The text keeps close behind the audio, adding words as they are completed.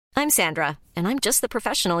I'm Sandra, and I'm just the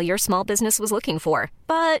professional your small business was looking for.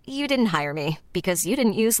 But you didn't hire me because you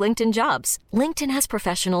didn't use LinkedIn Jobs. LinkedIn has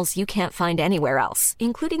professionals you can't find anywhere else,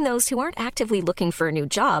 including those who aren't actively looking for a new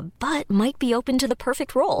job, but might be open to the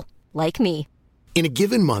perfect role, like me. In a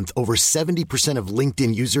given month, over 70% of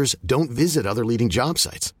LinkedIn users don't visit other leading job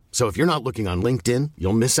sites. So if you're not looking on LinkedIn,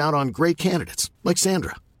 you'll miss out on great candidates like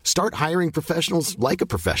Sandra. Start hiring professionals like a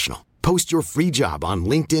professional. Post your free job on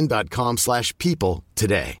linkedin.com/people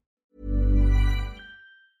today.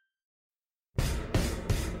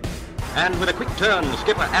 And with a quick turn,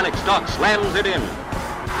 skipper Alex Dock slams it in.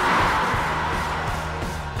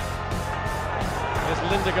 There's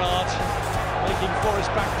Lindegaard making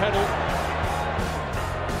Forrest backpedal.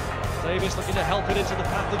 Davis looking to help it into the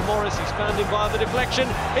path of Morris. He's found him via the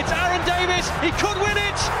deflection. It's Aaron Davis. He could win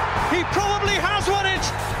it. He probably has won it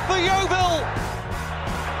for Yeovil.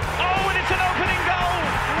 Oh, and it's an opening goal.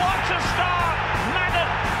 What a start. Madden,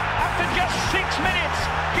 after just 6 minutes,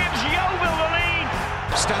 gives Yeovil the lead.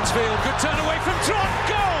 Stansfield, good turn away from Trot.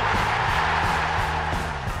 Goal.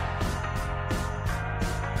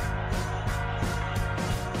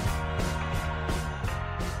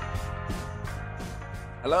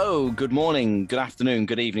 Hello, good morning, good afternoon,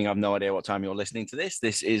 good evening. I've no idea what time you're listening to this.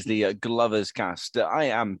 This is the Glovers Cast. I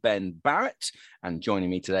am Ben Barrett, and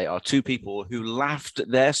joining me today are two people who laughed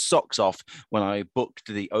their socks off when I booked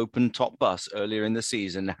the open top bus earlier in the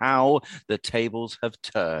season. How the tables have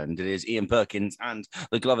turned. It is Ian Perkins and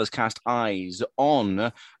the Glovers Cast eyes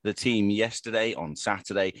on the team yesterday, on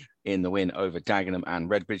Saturday, in the win over Dagenham and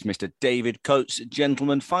Redbridge. Mr. David Coates,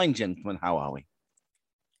 gentlemen, fine gentlemen, how are we?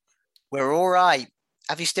 We're all right.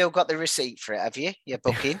 Have you still got the receipt for it? Have you? Your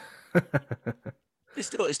booking? It's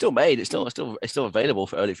still made. It's still available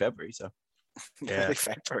for early February. So yeah. Early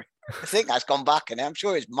February. I think that's gone back, and I'm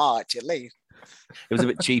sure it's March at least. It was a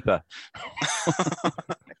bit cheaper.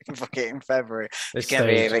 Book it in February. It's going to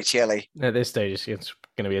be a bit chilly. At this stage, it's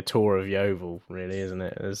going to be a tour of Yeovil, really, isn't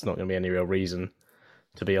it? There's not going to be any real reason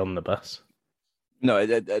to be on the bus. No,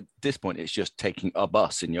 at this point, it's just taking a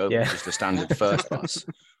bus in Yeovil, just a standard first bus.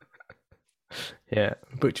 Yeah,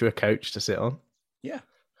 booked you a coach to sit on. Yeah.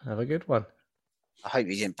 Have a good one. I hope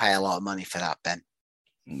you didn't pay a lot of money for that, Ben.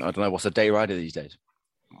 I don't know. What's a day rider these days?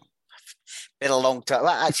 Been a long time.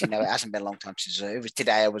 Well, actually, no, it hasn't been a long time since it was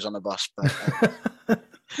today I was on a bus, but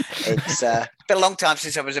it's been a long time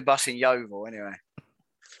since I was a bus in Yeovil anyway.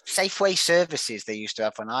 Safeway Services they used to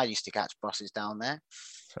have when I used to catch buses down there.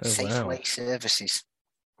 Oh, Safeway Services.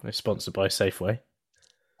 They're sponsored by Safeway.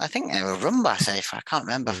 I think they were run by Safeway. I can't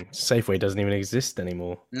remember. Safeway doesn't even exist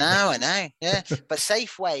anymore. No, I know. Yeah, but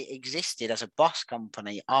Safeway existed as a bus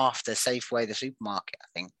company after Safeway, the supermarket. I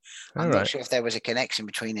think. I'm not sure if there was a connection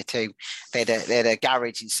between the two. They had a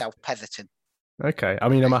garage in South Petherton. Okay, I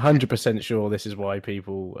mean, I'm 100% sure this is why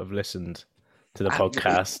people have listened to the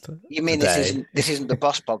podcast. You mean today. this isn't the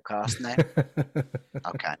bus podcast, no?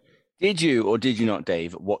 Okay. Did you or did you not,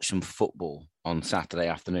 Dave, watch some football on Saturday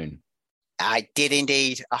afternoon? I did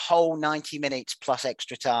indeed. A whole 90 minutes plus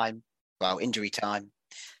extra time. Well, injury time.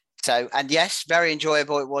 So, and yes, very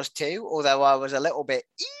enjoyable it was too, although I was a little bit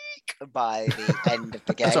eek by the end of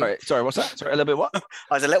the game. Sorry, what's that? Sorry, a little bit what?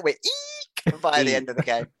 I was a little bit eek by the end of the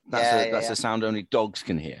game. That's a sound only dogs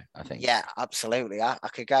can hear, I think. Yeah, absolutely. I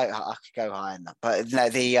could go higher than that. But no,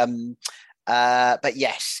 but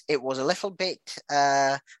yes, it was a little bit,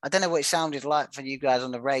 I don't know what it sounded like for you guys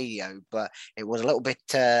on the radio, but it was a little bit,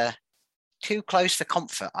 too close for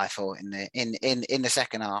comfort, I thought, in the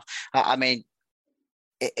second half. I mean,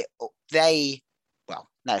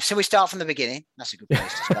 so we start from the beginning. That's a good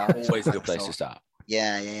place to start. Always a good place to start.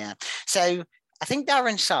 Yeah. So I think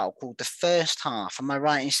Darren Sarll called the first half. Am I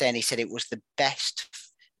right in saying he said it was the best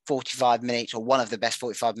 45 minutes or one of the best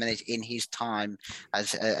 45 minutes in his time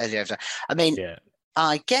as ever? I mean, yeah.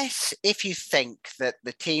 I guess if you think that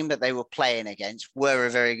the team that they were playing against were a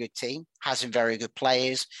very good team, has some very good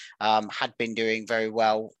players, had been doing very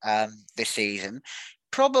well this season,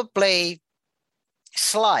 probably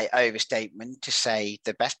slight overstatement to say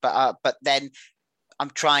the best, but then I'm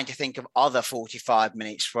trying to think of other 45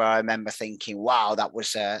 minutes where I remember thinking, wow, that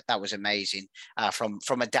was amazing from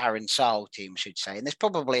a Darren Sarll team, I should say. And there's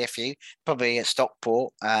probably a few, probably at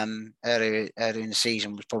Stockport earlier in the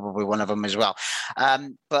season was probably one of them as well.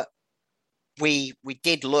 But we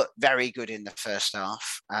did look very good in the first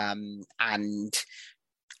half. And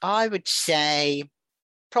I would say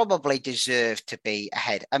probably deserved to be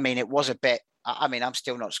ahead. I mean, it was a bit I mean, I'm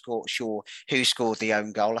still not sure who scored the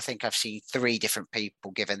own goal. I think I've seen 3 different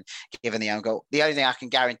people given the own goal. The only thing I can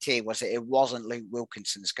guarantee was that it wasn't Luke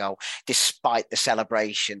Wilkinson's goal, despite the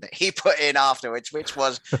celebration that he put in afterwards, which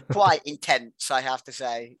was quite intense, I have to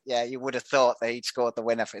say. Yeah, you would have thought that he'd scored the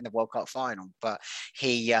winner in the World Cup final, but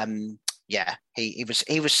he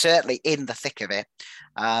was certainly in the thick of it.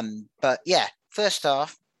 But yeah, first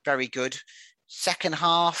half, very good. Second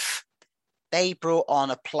half, they brought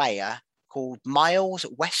on a player called Miles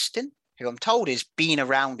Weston, who I'm told has been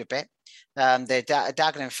around a bit. The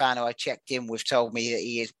Dagenham fan who I checked in with told me that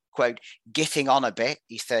he is, quote, getting on a bit.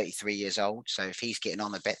 He's 33 years old. So if he's getting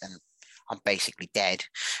on a bit, then I'm basically dead.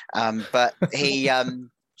 But he... I mean,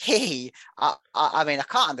 I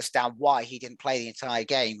can't understand why he didn't play the entire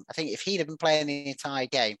game. I think if he'd have been playing the entire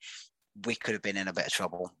game, we could have been in a bit of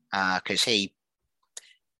trouble, because he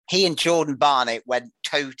and Jordan Barnett went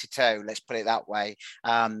toe to toe. Let's put it that way.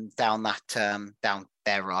 Down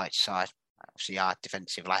their right side, obviously our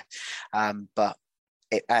defensive line. And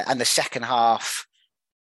the second half,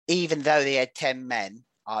 even though they had 10 men,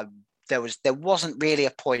 there wasn't really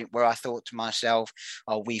a point where I thought to myself,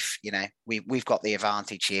 "Oh, we've got the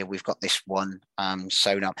advantage here. We've got this one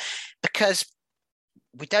sewn up," because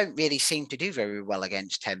we don't really seem to do very well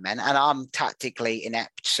against 10 men. And I'm tactically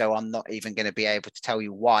inept, so I'm not even going to be able to tell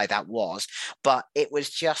you why that was. But it was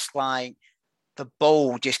just like the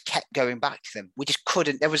ball just kept going back to them. We just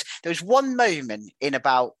couldn't. There was one moment in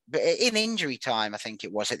injury time, I think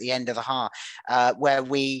it was at the end of the half, where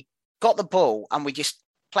we got the ball and we just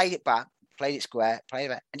played it back, played it square, played it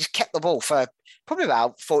back, and just kept the ball for probably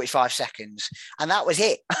about 45 seconds. And that was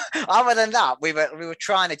it. Other than that, we were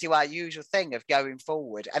trying to do our usual thing of going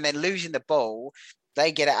forward and then losing the ball.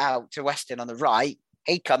 They get it out to Weston on the right.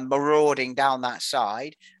 He come marauding down that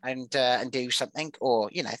side and do something. Or,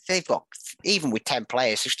 they've got, even with 10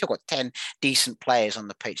 players, they've still got 10 decent players on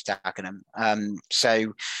the pitch, Dagenham.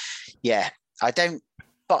 So, yeah,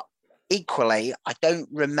 equally, I don't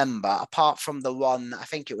remember, apart from the one, I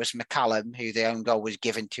think it was McCallum, who the own goal was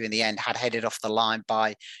given to in the end, had headed off the line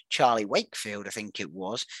by Charlie Wakefield, I think it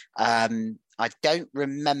was. I don't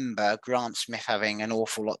remember Grant Smith having an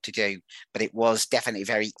awful lot to do, but it was definitely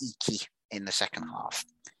very eeky in the second half.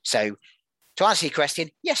 So to answer your question,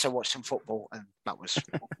 yes, I watched some football, and that was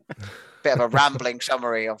a bit of a rambling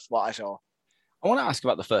summary of what I saw. I want to ask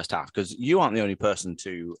about the first half, because you aren't the only person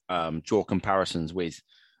to draw comparisons with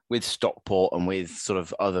Stockport and with sort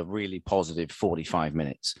of other really positive 45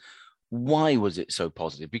 minutes. Why was it so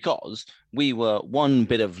positive? Because we were one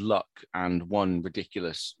bit of luck and one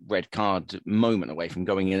ridiculous red card moment away from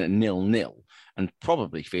going in at 0-0 and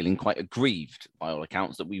probably feeling quite aggrieved by all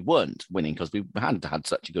accounts that we weren't winning because we hadn't had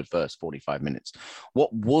such a good first 45 minutes.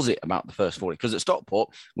 What was it about the first 40? Because at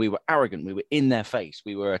Stockport, we were arrogant, we were in their face,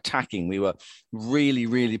 we were attacking, we were really,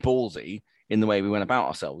 really ballsy in the way we went about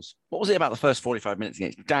ourselves. What was it about the first 45 minutes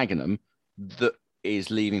against Dagenham that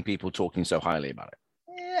is leaving people talking so highly about it?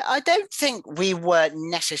 I don't think we were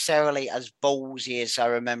necessarily as ballsy as I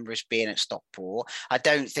remember us being at Stockport. I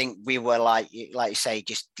don't think we were like you say,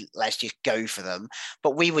 let's just go for them.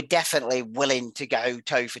 But we were definitely willing to go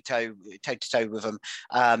toe to toe with them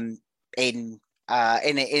in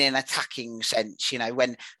an attacking sense.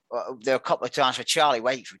 When there were a couple of times where Charlie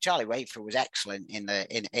Wakefield was excellent in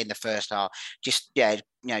the first half. Just did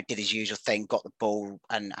his usual thing, got the ball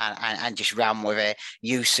and just ran with it.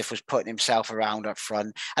 Yusuf was putting himself around up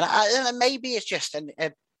front, and maybe it's just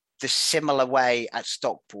the similar way at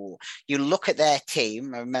Stockport. You look at their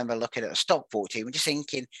team. I remember looking at the Stockport team and just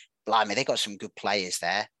thinking, blimey, they got some good players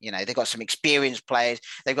there. They got some experienced players.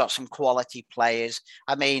 They've got some quality players.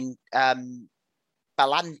 I mean,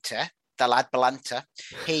 Balanta, the lad Balanta,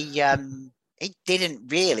 he didn't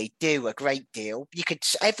really do a great deal. You could,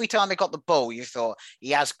 every time he got the ball, you thought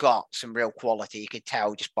he has got some real quality. You could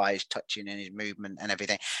tell just by his touching and his movement and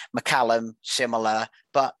everything. McCallum, similar,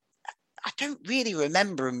 but I don't really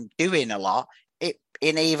remember him doing a lot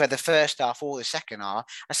in either the first half or the second half.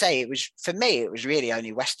 I say it was really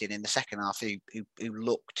only Weston in the second half who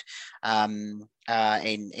looked in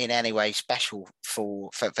any way special for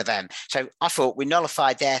them. So I thought we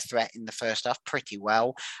nullified their threat in the first half pretty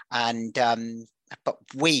well, and but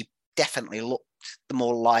we definitely looked the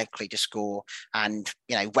more likely to score, and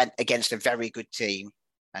went against a very good team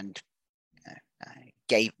and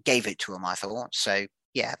gave it to them, I thought. So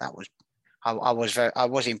yeah, that was. I was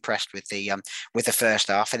impressed with the first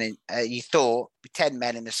half, and you thought with 10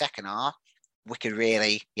 men in the second half, we could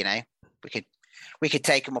really, we could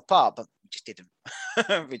take them apart, but we just didn't.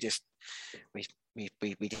 we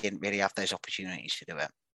didn't really have those opportunities to do it.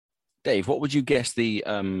 Dave, what would you guess the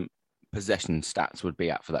possession stats would be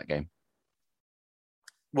at for that game?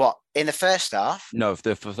 What, in the first half? No,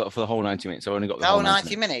 for the whole 90 minutes. I've only got the whole whole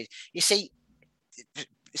 90 minutes. You see,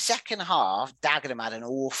 second half, Dagenham had an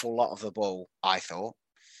awful lot of the ball, I thought.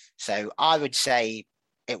 So I would say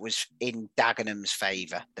it was in Dagenham's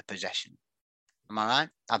favour, the possession. Am I right?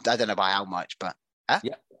 I don't know by how much, but... Huh?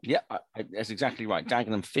 Yeah, that's exactly right.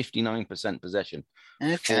 Dagenham, 59% possession,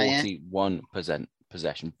 okay, 41%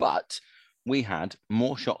 possession. But we had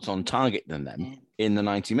more shots on target than them in the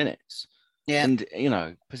 90 minutes. Yeah.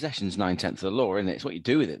 And, possession's 9/10 of the law, isn't it? It's what you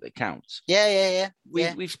do with it that counts. Yeah.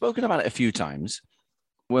 We've spoken about it a few times.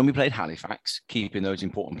 When we played Halifax, keeping those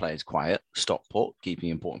important players quiet. Stockport, keeping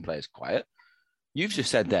important players quiet. You've just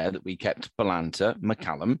said there that we kept Balanta,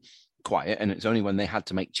 McCallum quiet, and it's only when they had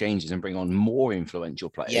to make changes and bring on more influential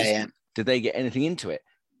players did they get anything into it.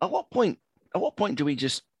 At what point do we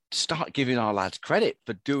just start giving our lads credit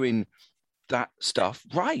for doing that stuff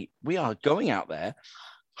right? We are going out there,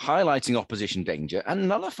 highlighting opposition danger and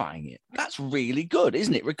nullifying it. That's really good,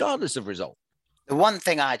 isn't it? Regardless of result. The one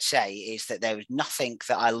thing I'd say is that there was nothing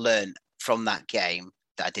that I learned from that game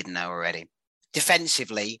that I didn't know already.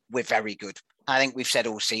 Defensively, we're very good. I think we've said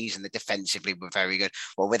all season that defensively we're very good.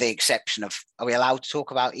 Well, with the exception of, are we allowed to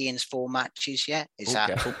talk about Ian's 4 matches yet? Is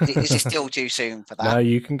it still too soon for that? No,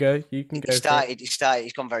 you can go. He started.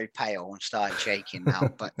 He's gone very pale and started shaking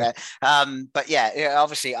now. But yeah,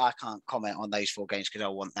 obviously I can't comment on those 4 games because I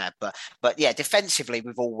want that. But yeah, defensively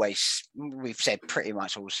we've said pretty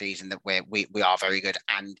much all season that we are very good.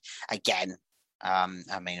 And again, I'm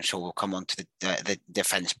sure we'll come on to the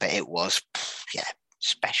defense, but it was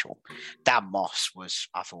special. Dan Moss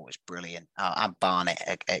I thought was brilliant, and Barnett.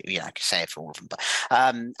 I could say it for all of them,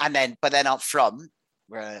 but then up front,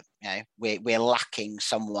 we're lacking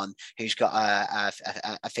someone who's got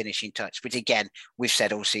a finishing touch, which again we've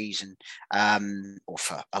said all season, or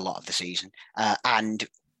for a lot of the season, and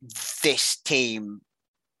this team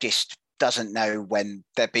just doesn't know when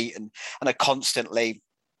they're beaten, and are constantly,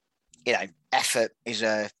 effort is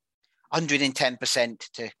 110%,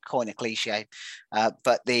 to coin a cliche,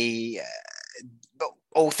 but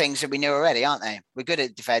all things that we knew already, aren't they? We're good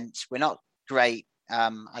at defence. We're not great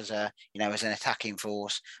as an attacking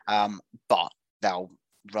force, but they'll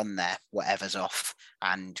run there, whatever's off,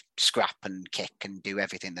 and scrap and kick and do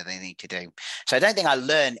everything that they need to do. So I don't think I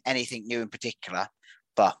learned anything new in particular,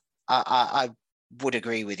 but I would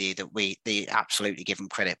agree with you that we absolutely give them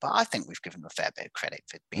credit, but I think we've given them a fair bit of credit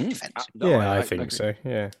for being defensive. I think so.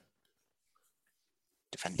 Yeah.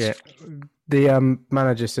 Defensive. Yeah. The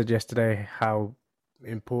manager said yesterday how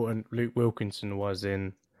important Luke Wilkinson was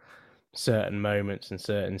in certain moments and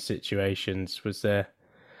certain situations. Was there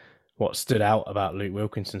what stood out about Luke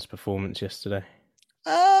Wilkinson's performance yesterday?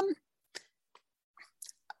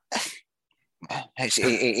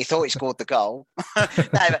 He thought he scored the goal.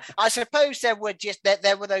 No, I suppose there were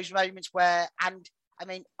those moments where, and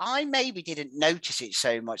I maybe didn't notice it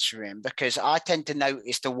so much for him because I tend to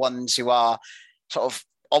notice the ones who are sort of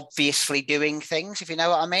obviously doing things, if you know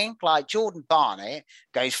what I mean. Like Jordan Barnett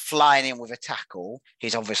goes flying in with a tackle.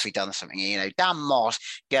 He's obviously done something. Dan Moss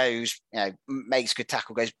goes, makes a good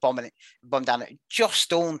tackle, goes bomb down. Josh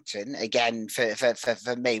Staunton, again, for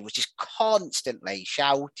me, was just constantly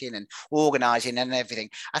shouting and organising and everything.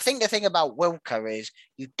 I think the thing about Wilco is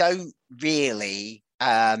you don't really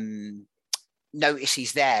notice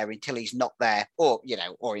he's there until he's not there, or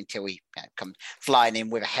until he comes flying in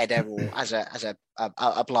with a header or as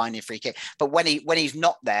a blinding free kick. But when he's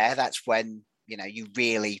not there, that's when you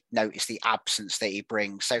really notice the absence that he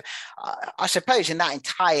brings. So I suppose in that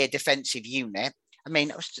entire defensive unit,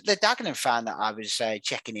 the Dagenham fan that I was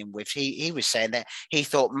checking in with, he was saying that he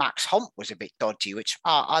thought Max Hunt was a bit dodgy, which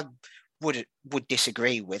I would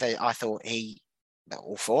disagree with. I thought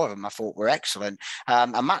all 4 of them I thought were excellent.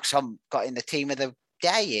 And Max Hunt got in the team of the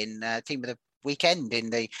day, team of the weekend in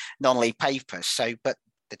the non-league papers. So, but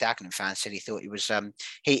the Dagenham fan said he thought he was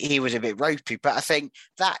he was a bit ropey. But I think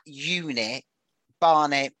that unit,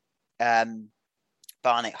 Barnett,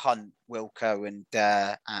 Hunt, Wilco, and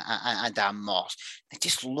Dan Moss, they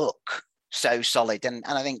just look so solid. And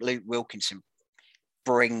I think Luke Wilkinson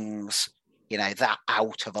brings that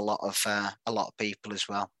out of a lot of people as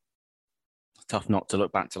well. Tough not to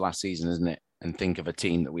look back to last season, isn't it? And think of a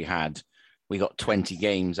team that we had. We got 20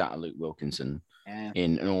 games out of Luke Wilkinson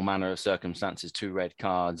in all manner of circumstances, 2 red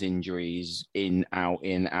cards, injuries, in, out,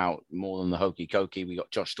 more than the hokey cokey. We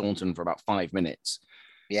got Josh Staunton for about 5 minutes.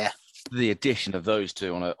 Yeah. The addition of those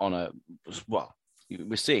 2 well,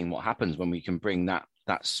 we're seeing what happens when we can bring that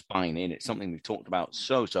spine in. It's something we've talked about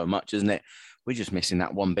so much, isn't it? We're just missing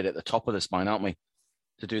that one bit at the top of the spine, aren't we?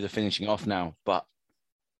 To do the finishing off now. But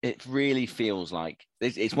it really feels like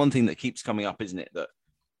it's one thing that keeps coming up, isn't it? That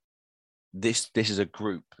this is a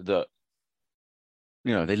group that,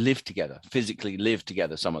 you know, they live together, physically live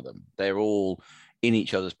together. Some of them, they're all in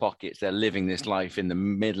each other's pockets. They're living this life in the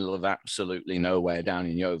middle of absolutely nowhere down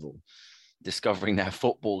in Yeovil, discovering their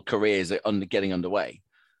football careers getting underway.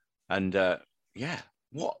 And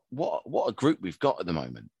what a group we've got at the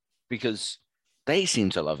moment, because they seem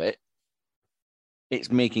to love it. It's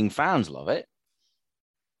making fans love it.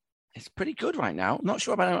 It's pretty good right now. Not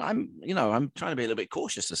sure about it. I'm trying to be a little bit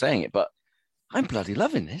cautious to saying it, but I'm bloody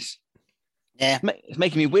loving this. Yeah. It's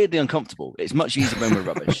making me weirdly uncomfortable. It's much easier when we're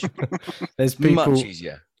rubbish. There's people, much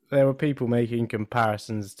easier. There were people making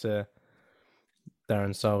comparisons to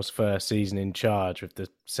Darren Sarll's first season in charge with the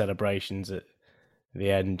celebrations at the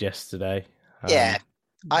end yesterday. Yeah.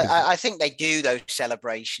 I think they do those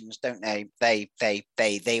celebrations, don't they?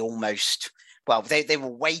 They almost, well, they were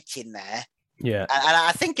waiting there. Yeah. And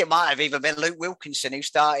I think it might have even been Luke Wilkinson who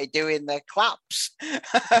started doing the claps to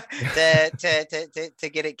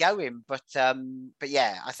get it going. But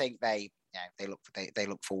yeah, I think they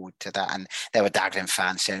look forward to that. And there were Dagenham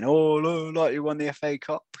fans saying, "Oh, look, like you won the FA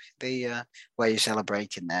Cup," the where you're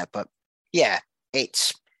celebrating there. But yeah,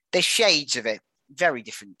 there's shades of it. Very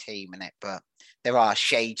different team in it, but there are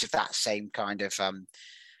shades of that same kind of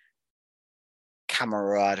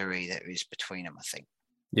camaraderie that is between them, I think.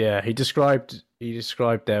 Yeah, he described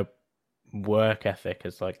their work ethic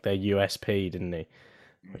as like their USP, didn't he?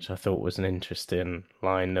 Which I thought was an interesting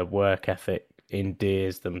line. The work ethic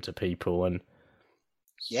endears them to people, and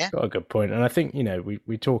yeah, got a good point. And I think, you know,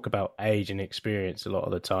 we talk about age and experience a lot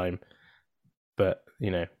of the time, but,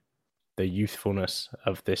 you know, the youthfulness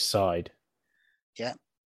of this side, yeah,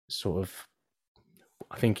 sort of,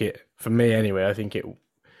 I think it, for me anyway, I think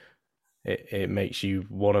it makes you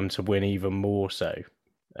want them to win even more so,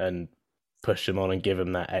 and push them on and give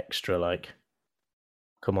them that extra, like,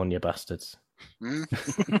 come on, you bastards.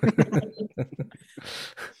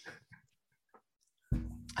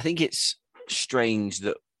 I think it's strange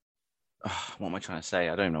that, what am I trying to say?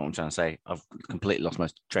 I don't know what I'm trying to say. I've completely lost my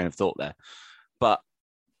train of thought there. But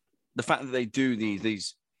the fact that they do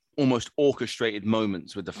these almost orchestrated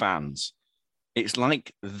moments with the fans, it's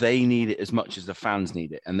like they need it as much as the fans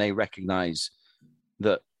need it. And they recognize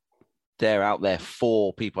that they're out there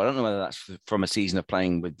for people. I don't know whether that's from a season of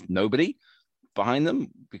playing with nobody behind them,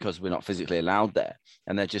 because we're not physically allowed there,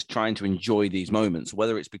 and they're just trying to enjoy these moments,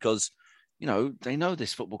 whether it's because, you know, they know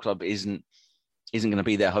this football club isn't going to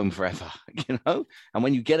be their home forever, you know. And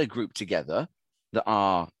when you get a group together that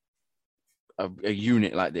are a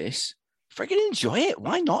unit like this, freaking enjoy it.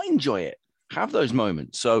 Why not enjoy it? Have those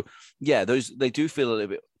moments. So yeah, they do feel a little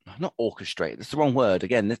bit, not orchestrated, that's the wrong word.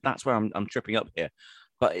 Again, that's where I'm tripping up here.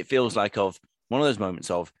 But it feels like of one of those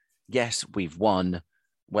moments of, yes, we've won.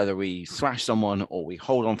 Whether we thrash someone or we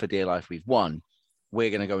hold on for dear life, we've won.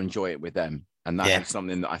 We're going to go enjoy it with them. And that is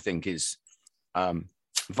something that I think is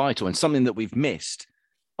vital, and something that we've missed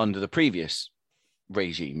under the previous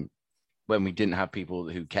regime when we didn't have people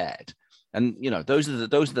who cared. And, you know, those are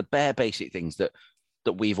the bare basic things that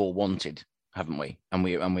we've all wanted, haven't we? And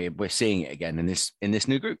we're seeing it again in this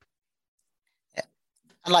new group.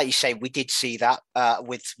 And like you say, we did see that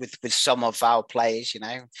with some of our players. You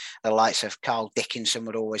know, the likes of Carl Dickinson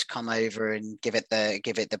would always come over and give it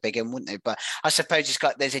the big one, wouldn't they? But I suppose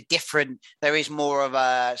there is more of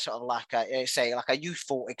a sort of like a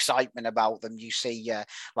youthful excitement about them. You see,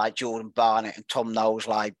 like Jordan Barnett and Tom Knowles,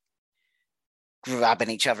 like grabbing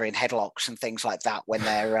each other in headlocks and things like that when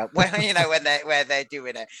they're where they're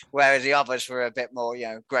doing it, whereas the others were a bit more, you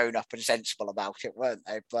know, grown up and sensible about it, weren't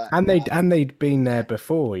they? But they'd been there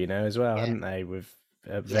before, you know, as well, hadn't they, with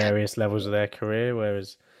various levels of their career,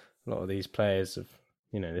 whereas a lot of these players have,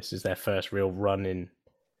 you know, this is their first real run in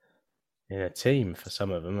a team for some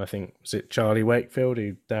of them. I think, was it Charlie Wakefield,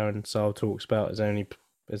 who Darren Sarll talks about, has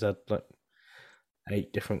had like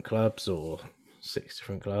 8 different clubs or 6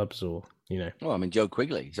 different clubs, or, you know. Well, I mean, Joe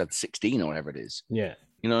Quigley, he's had 16 or whatever it is. Yeah.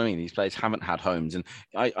 You know what I mean? These players haven't had homes. And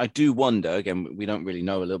I do wonder, again, we don't really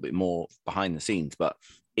know a little bit more behind the scenes, but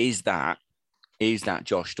is that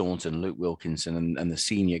Josh Staunton, Luke Wilkinson and the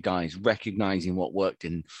senior guys recognizing what worked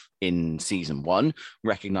in season 1,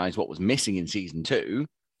 recognize what was missing in season 2,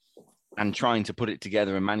 and trying to put it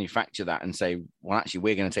together and manufacture that and say, well, actually,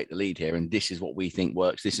 we're going to take the lead here, and this is what we think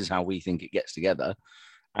works. This is how we think it gets together.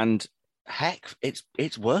 And heck, it's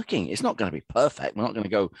working. It's not going to be perfect. We're not going to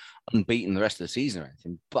go unbeaten the rest of the season or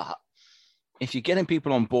anything. But if you're getting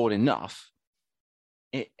people on board enough,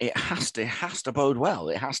 it has to bode well.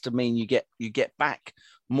 It has to mean you get back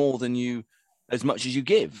more than you, as much as you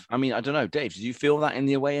give. I mean, I don't know, Dave, did you feel that in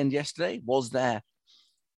the away end yesterday? Was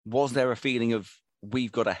there a feeling of,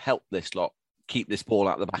 we've got to help this lot keep this ball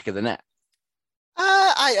out the back of the net?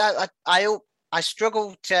 I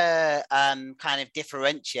struggle to kind of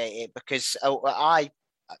differentiate it because I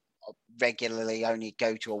regularly only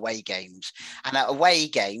go to away games, and at away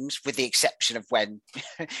games, with the exception of when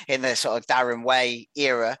in the sort of Darren Way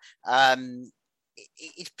era,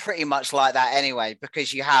 it's pretty much like that anyway,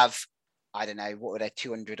 because you have, I don't know, what were there,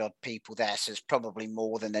 200 odd people there. So it's probably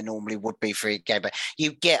more than there normally would be for a game. But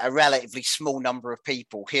you get a relatively small number of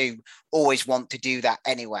people who always want to do that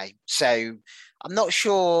anyway. So I'm not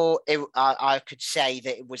sure I could say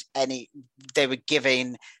that it was they were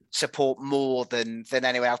giving support more than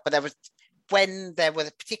anyone else. But when there were,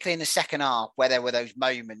 particularly in the second half, where there were those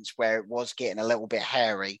moments where it was getting a little bit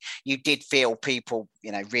hairy, you did feel people,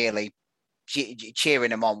 really cheering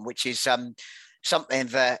them on, which is something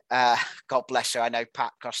that, God bless her, I know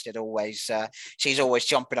Pat Custard always, she's always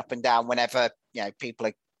jumping up and down whenever, people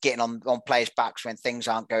are getting on players' backs when things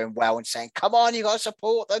aren't going well and saying, come on, you got to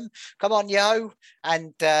support them. Come on, yo.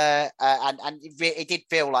 And it did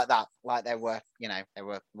feel like that, like there were, there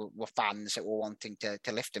were fans that were wanting to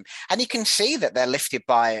lift them. And you can see that they're lifted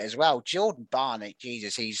by it as well. Jordan Barnett,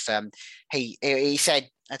 Jesus, he said, he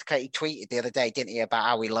tweeted the other day, didn't he, about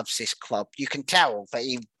how he loves this club. You can tell that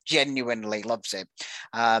he genuinely loves it,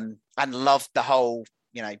 and loved the whole,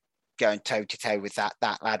 going toe to toe with that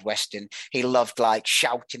lad Weston. He loved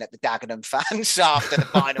shouting at the Dagenham fans after the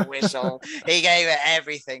final whistle. He gave it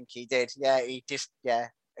everything. He did. Yeah, he's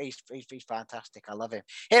fantastic. I love him.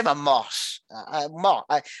 Him and Moss.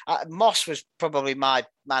 Moss was probably my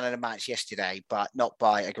man of the match yesterday, but not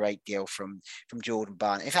by a great deal from Jordan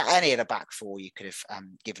Barnett. In fact, any of the back four you could have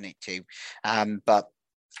given it to, but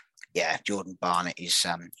yeah, Jordan Barnett is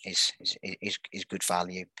good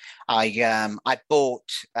value. I bought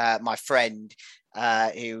my friend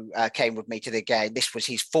who came with me to the game. This was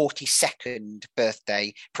his 42nd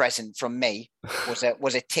birthday present from me. Was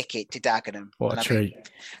a ticket to Dagenham. What a treat!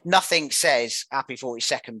 Nothing says happy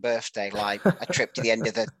 42nd birthday like a trip to the end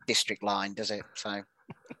of the district line, does it? So,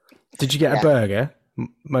 did you get a burger?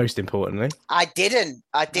 Most importantly, I didn't.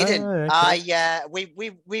 Oh, okay.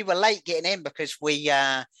 We were late getting in because we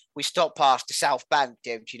stopped past the South Bank,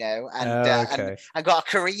 and and got a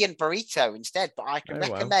Korean burrito instead. But I can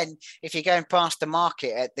recommend if you're going past the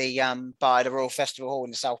market at the by the Royal Festival Hall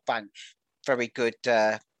in the South Bank, very good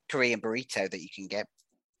Korean burrito that you can get.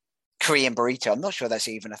 Korean burrito. I'm not sure that's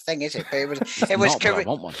even a thing, is it? But it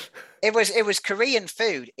was Korean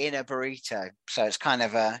food in a burrito, so it's kind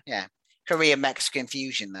of a Korean Mexican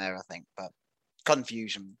fusion there, I think, but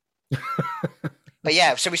confusion. But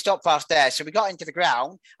yeah, so we stopped past there. So we got into the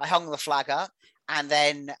ground. I hung the flag up, and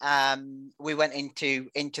then we went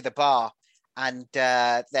into the bar. And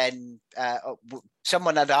then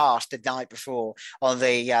someone had asked the night before on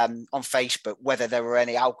Facebook whether there were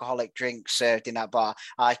any alcoholic drinks served in that bar.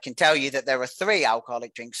 I can tell you that there are 3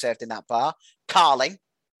 alcoholic drinks served in that bar: Carling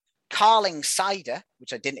cider,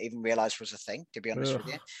 which I didn't even realise was a thing, to be honest with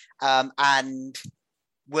you, and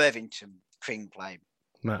Worthington cream play.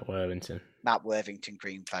 Matt Worthington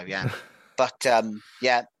cream play, yeah. But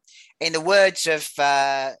in the words of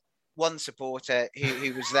one supporter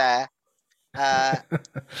who was there,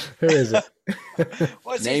 who is it?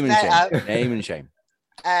 What's name his and name? shame. Name and shame.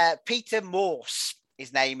 Peter Morse,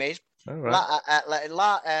 his name is. All right.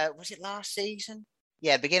 Was it last season?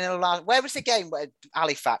 Yeah, beginning of last. Where was the game where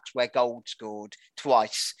Halifax where Gold scored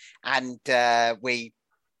twice and we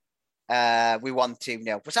won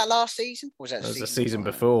 2-0? Was that last season? Or was that the season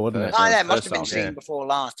before, wasn't it? Oh, yeah, it must have been season before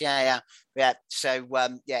last. Yeah. So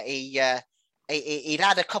he'd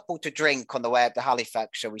had a couple to drink on the way up to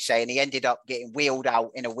Halifax, shall we say, and he ended up getting wheeled out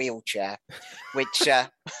in a wheelchair, which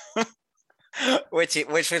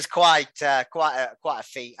was quite a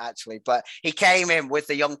feat actually. But he came in with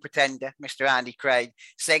the young pretender, Mr. Andy Craig,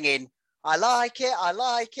 singing, "I like it, I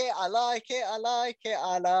like it, I like it, I like it,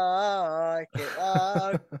 I like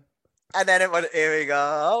it." And then it was, here we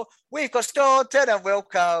go. We've got Staunton and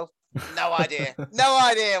Wilco. No idea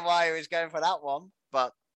why he was going for that one,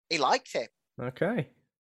 but he liked it. Okay,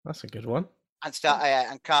 that's a good one.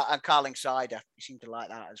 And Carling cider, he seemed to like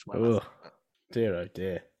that as well. Oh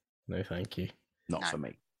dear. No, thank you. Not for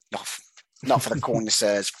me. Not for the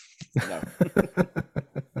connoisseurs. No.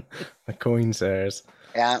 The connoisseurs.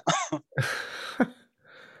 Yeah.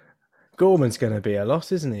 Gorman's going to be a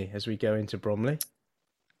loss, isn't he, as we go into Bromley?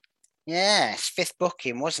 Yes, 5th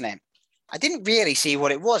booking, wasn't it? I didn't really see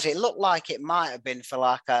what it was. It looked like it might have been for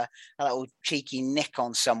like a little cheeky nick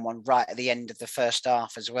on someone right at the end of the first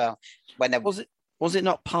half as well. When was it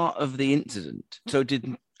not part of the incident? So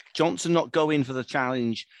did Johnson not go in for the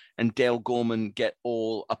challenge and Dale Gorman get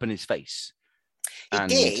all up in his face? He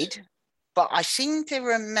did. but I seem to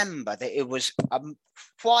remember that it was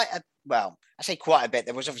quite a I say quite a bit.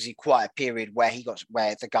 There was obviously quite a period where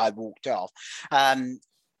the guy walked off.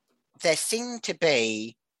 There seemed to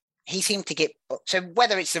be. He seemed to get, so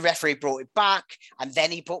whether it's the referee brought it back and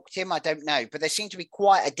then he booked him, I don't know. But there seemed to be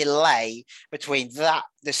quite a delay between that,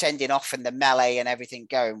 the sending off and the melee and everything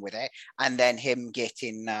going with it, and then him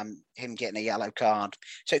getting a yellow card.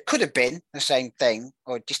 So it could have been the same thing,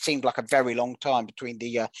 or it just seemed like a very long time between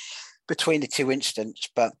the two incidents.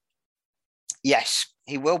 But yes,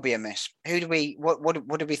 he will be a miss.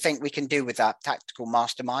 What do we think we can do with that? Tactical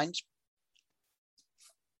masterminds?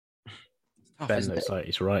 Ben looks like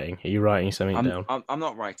he's writing. Are you writing something down? I'm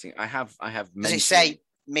not writing. I have. Does it say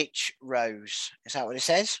Mitch Rose? Is that what it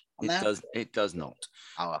says on there? It does not.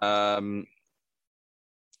 Oh, okay.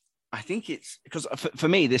 I think it's because for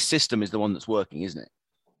me, this system is the one that's working, isn't it?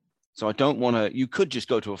 So I don't want to. You could just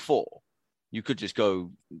go to a 4. You could just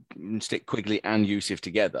go and stick Quigley and Yusuf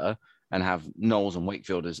together and have Knowles and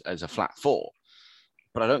Wakefield as a flat 4.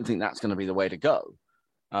 But I don't think that's going to be the way to go.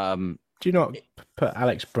 Do you not put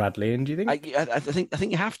Alex Bradley in, do you think? I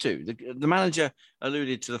think you have to. The manager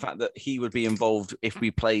alluded to the fact that he would be involved if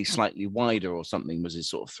we play slightly wider or something, was his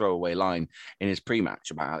sort of throwaway line in his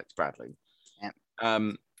pre-match about Alex Bradley. Yeah.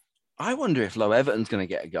 I wonder if Low Everton's going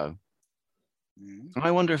to get a go.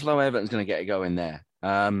 I wonder if Low Everton's going to get a go in there.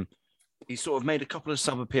 He's sort of made a couple of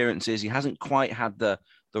sub-appearances. He hasn't quite had the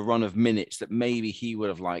run of minutes that maybe he would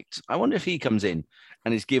have liked. I wonder if he comes in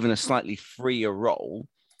and is given a slightly freer role,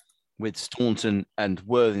 with Staunton and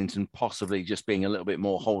Worthington possibly just being a little bit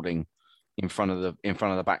more holding in front of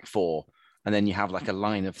the back 4, and then you have like a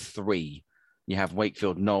line of 3. You have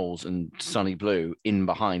Wakefield, Knowles, and Sonny Blue in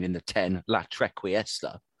behind in the 10, La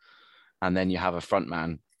Trequiesta, and then you have a front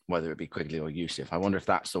man, whether it be Quigley or Yusuf. I wonder if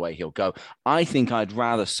that's the way he'll go. I think I'd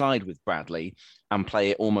rather side with Bradley and play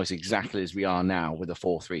it almost exactly as we are now with a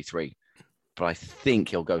 4-3-3, but I think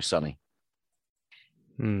he'll go Sonny.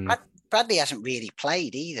 Bradley hasn't really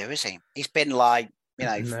played either, has he? He's been like,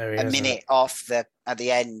 a minute off at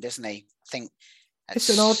the end, isn't he? I think it's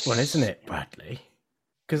an odd one, isn't it, Bradley?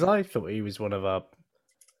 Because I thought he was one of our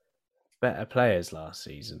better players last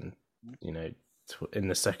season. In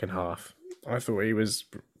the second half, I thought he was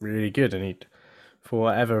really good, and for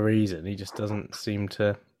whatever reason, he just doesn't seem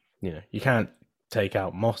to. You can't take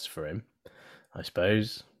out Moss for him, I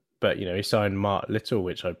suppose. But he signed Mark Little,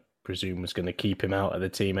 which I presume was going to keep him out of the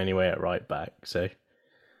team anyway at right back. So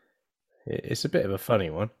it's a bit of a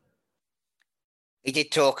funny one. He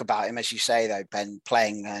did talk about him, as you say, though, Ben,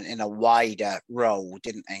 playing in a wider role,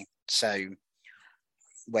 didn't he? So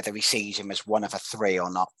whether he sees him as one of a 3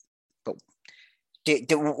 or not. But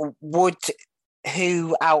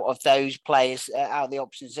who out of those players, out of the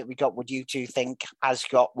options that we got, would you two think has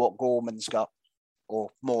got what Gorman's got,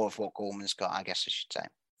 or more of what Gorman's got, I guess I should say?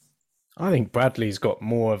 I think Bradley's got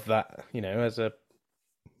more of that, as a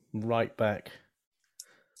right back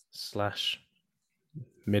 /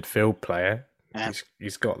 midfield player. Yeah.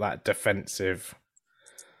 He's got that defensive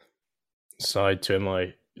side to him,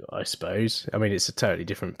 I suppose. I mean, it's a totally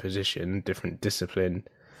different position, different discipline,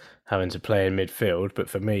 having to play in midfield. But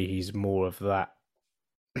for me, he's more of that.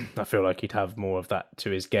 I feel like he'd have more of that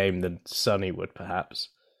to his game than Sonny would, perhaps.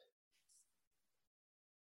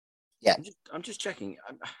 Yeah, I'm just checking.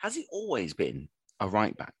 Has he always been a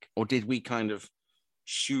right back, or did we kind of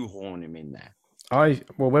shoehorn him in there?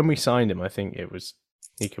 When we signed him, I think it was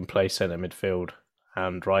he can play centre midfield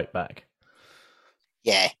and right back.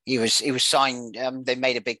 Yeah, he was signed. They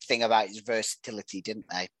made a big thing about his versatility, didn't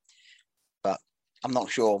they? But I'm not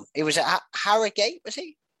sure. It was at Harrogate, was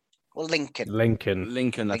he, or Lincoln?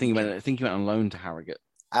 Lincoln. I think he went on loan to Harrogate.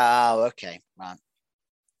 Oh, okay, right.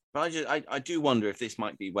 But I do wonder if this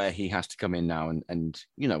might be where he has to come in now, and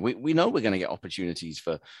we know we're going to get opportunities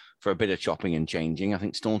for a bit of chopping and changing. I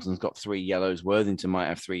think Staunton's got 3 yellows, Worthington might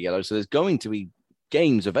have 3 yellows, so there's going to be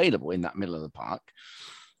games available in that middle of the park.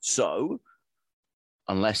 So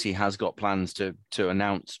unless he has got plans to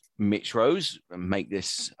announce Mitch Rose and make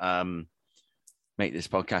this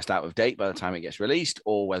podcast out of date by the time it gets released,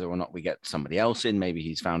 or whether or not we get somebody else in, maybe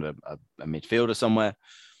he's found a midfielder somewhere,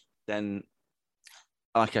 then,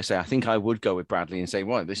 like I say, I think I would go with Bradley and say,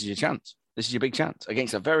 well, this is your chance. This is your big chance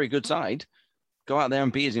against a very good side. Go out there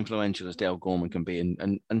and be as influential as Dale Gorman can be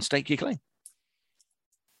and stake your claim.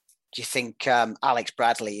 Do you think Alex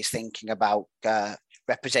Bradley is thinking about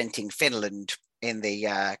representing Finland in the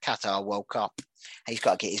Qatar World Cup? He's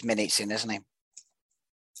got to get his minutes in, hasn't he?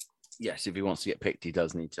 Yes, if he wants to get picked, he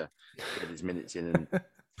does need to get his minutes in. And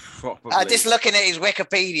probably... Just looking at his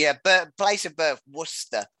Wikipedia, place of birth,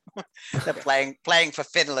 Worcester. They're playing for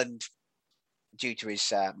Finland due to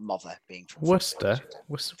his mother being from Worcester.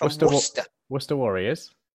 From Worcester. Worcester Warriors.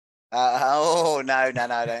 No, I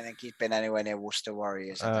don't think he's been anywhere near Worcester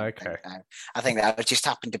Warriors. Okay. I think that just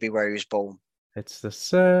happened to be where he was born. It's the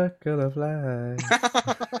circle of life.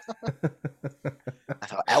 I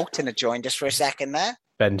thought Elton had joined us for a second there.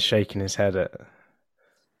 Ben's shaking his head at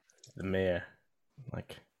the mere,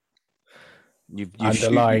 like, You've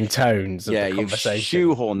underlying tones of the conversation.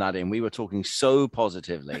 You've shoehorned that in. We were talking so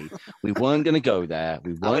positively. We weren't going to go there.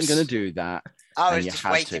 We weren't going to do that. I was just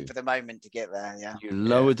waiting for the moment to get there, yeah. You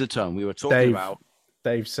lowered the tone. We were talking about...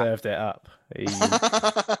 Dave served it up. He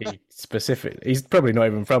specifically... He's probably not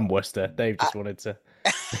even from Worcester. Dave just wanted to...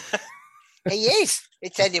 He is.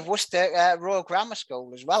 It's Eddie of Worcester Royal Grammar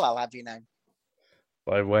School as well, I'll have you know.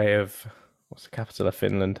 By way of... What's the capital of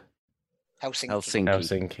Finland?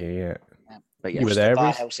 Helsinki, yeah. But you were there.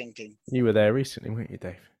 Helsinki. You were there recently, weren't you,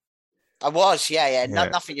 Dave? I was, yeah.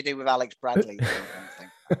 Nothing to do with Alex Bradley. I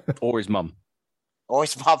don't think. Or his mum. Or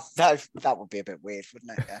his mum. No, that would be a bit weird,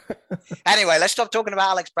 wouldn't it? Yeah. Anyway, let's stop talking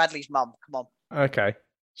about Alex Bradley's mum. Come on. Okay.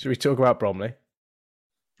 Should we talk about Bromley?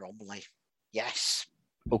 Bromley. Yes.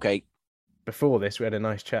 Okay. Before this, we had a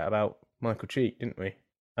nice chat about Michael Cheek, didn't we?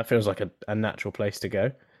 That feels like a natural place to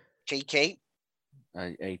go. Cheeky.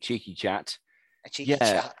 A cheeky chat. A cheeky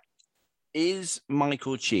chat. Is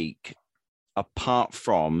Michael Cheek, apart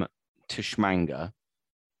from Tshimanga,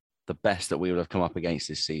 the best that we would have come up against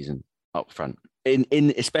this season up front?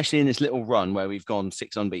 Especially in this little run where we've gone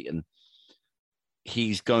 6 unbeaten,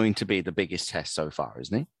 he's going to be the biggest test so far,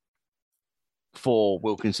 isn't he? For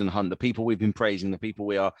Wilkinson Hunt, the people we've been praising, the people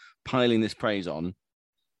we are piling this praise on.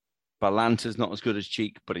 Balanta's not as good as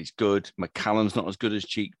Cheek, but he's good. McCallum's not as good as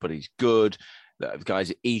Cheek, but he's good. The guys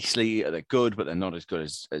at Eastleigh, they're good, but they're not as good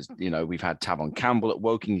as we've had Tavon Campbell at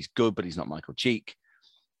Woking. He's good, but he's not Michael Cheek.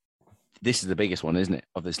 This is the biggest one, isn't it,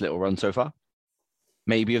 of this little run so far?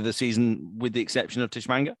 Maybe of the season, with the exception of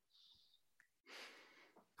Tshimanga?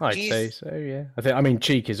 I'd say so, yeah. I mean,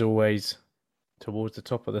 Cheek is always towards the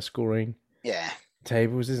top of the scoring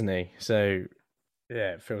tables, isn't he? So,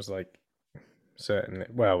 yeah, it feels like certainly,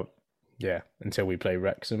 well, yeah, until we play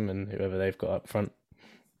Wrexham and whoever they've got up front.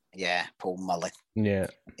 Yeah, Paul Mullin. Yeah.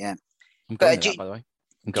 I'm going by the way.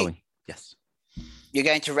 I'm going. Yes. You're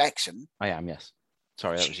going to Wrexham? I am, yes.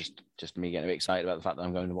 Sorry, that was just me getting a bit excited about the fact that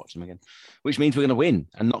I'm going to watch them again, which means we're going to win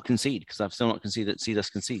and not concede, because I've still not seen us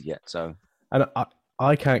concede yet. So, and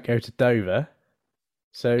I can't go to Dover,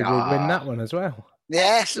 so we'll win that one as well.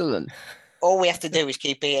 Yeah, excellent. All we have to do is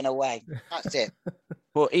keep Ian away. That's it.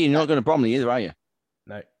 Well, Ian, you're not going to Bromley either, are you?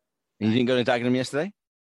 No. And you didn't go to Dagenham yesterday?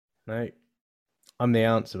 No. I'm the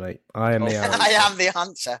answer, mate. I am the answer. I am the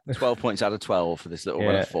answer. 12 points out of 12 for this little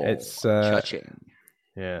run of 4. It's touching.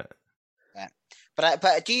 Yeah.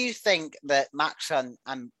 But do you think that Max Hunt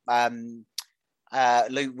and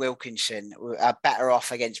Luke Wilkinson are better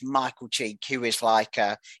off against Michael Cheek, who is like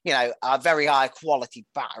a very high quality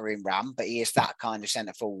battering ram, but he is that kind of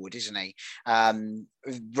centre forward, isn't he?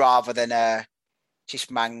 Rather than a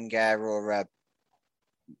Tshimanga or a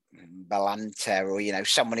Balanta, or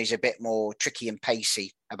someone who's a bit more tricky and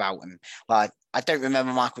pacey about him. Like, I don't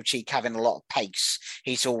remember Michael Cheek having a lot of pace.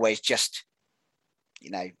 He's always just,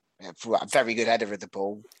 a very good header of the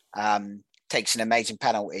ball, takes an amazing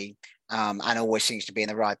penalty, and always seems to be in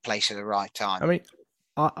the right place at the right time. I mean,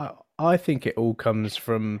 I think it all comes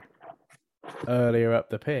from earlier up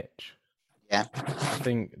the pitch. Yeah. I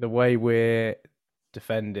think the way we're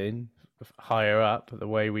defending higher up, the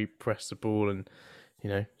way we press the ball and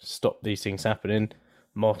stop these things happening.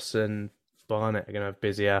 Moss and Barnett are going to have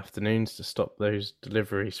busy afternoons to stop those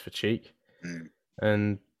deliveries for Cheek.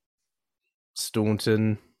 And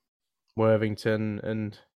Staunton, Worthington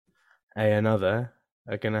and another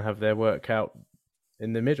are going to have their work out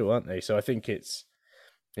in the middle, aren't they? So I think it's,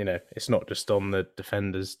 it's not just on the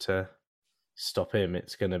defenders to stop him.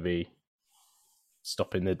 It's going to be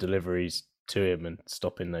stopping the deliveries to him and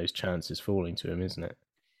stopping those chances falling to him, isn't it?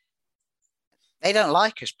 They don't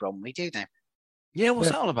like us, Bromley, do they? Yeah, what's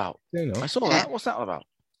that all about? I saw that. What's that all about?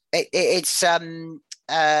 It's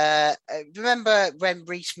remember when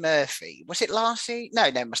Reece Murphy, was it last season? No,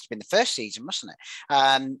 it must have been the first season, mustn't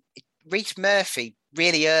it? Reece Murphy,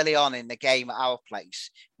 really early on in the game at our place,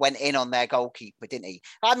 went in on their goalkeeper, didn't he?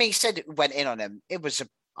 I mean, he said it went in on him. It was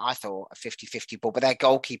I thought a 50-50 ball, but their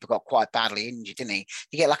goalkeeper got quite badly injured, didn't he?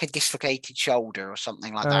 You get like a dislocated shoulder or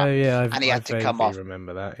something like that. Oh, yeah. And he had to come off. I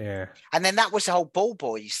remember that, yeah. And then that was the whole ball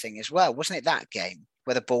boys thing as well, wasn't it, that game,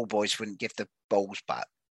 where the ball boys wouldn't give the balls back?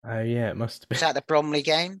 Oh, yeah, it must have been. Was that the Bromley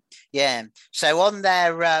game? Yeah. So on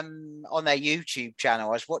their YouTube channel,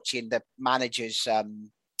 I was watching the manager's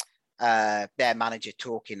their manager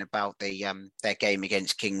talking about their game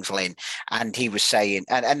against Kings Lynn, and he was saying,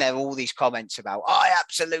 and there were all these comments about, I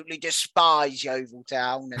absolutely despise Yeovil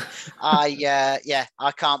Town, and I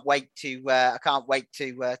can't wait to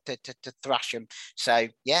thrash them. So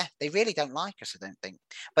yeah, they really don't like us, I don't think.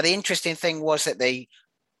 But the interesting thing was that the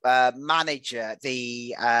manager,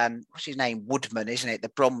 the what's his name, Woodman, isn't it, the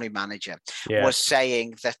Bromley manager, was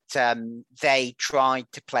saying that they tried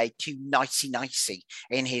to play too nicey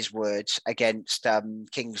in his words against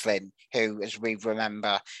Kings Lynn, who, as we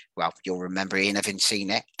remember, well, you'll remember, Ian, having seen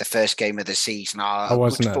it, the first game of the season. I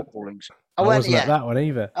wasn't at that one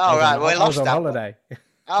either. Oh, right, I was on that holiday.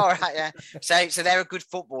 All right, yeah. So they're a good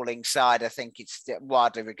footballing side. I think it's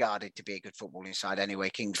widely regarded to be a good footballing side anyway,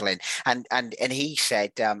 Kings Lynn. And he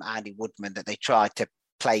said, Andy Woodman, that they tried to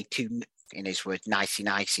play too, in his words,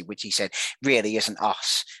 nicey, which he said really isn't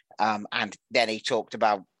us. And then he talked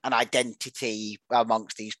about an identity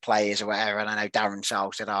amongst these players or whatever. And I know Darren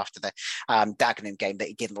Sarll said after the Dagenham game that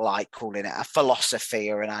he didn't like calling it a philosophy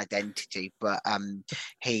or an identity, but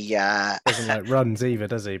he doesn't like runs either,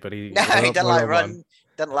 does he? But he doesn't like run.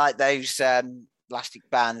 Doesn't like those elastic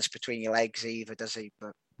bands between your legs either, does he?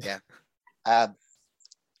 But yeah.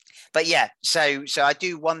 But yeah, so I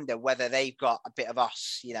do wonder whether they've got a bit of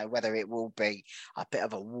us, you know, whether it will be a bit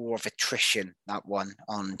of a war of attrition, that one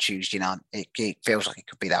on Tuesday night. It feels like it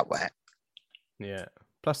could be that way. Yeah.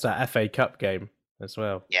 Plus that FA Cup game as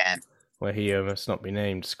well. Yeah. Where he must not be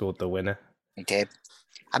named, scored the winner. He did.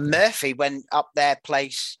 And Murphy went up their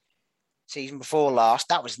place season before last.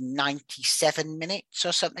 That was 97 minutes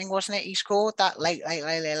or something, wasn't it? He scored that late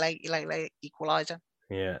equaliser.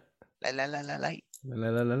 Yeah. Late. And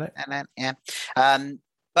then, yeah.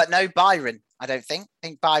 But no Byron, I don't think. I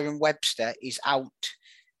think Byron Webster is out.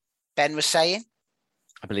 Ben was saying.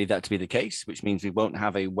 I believe that to be the case, which means we won't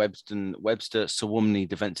have a Webster-Sawumni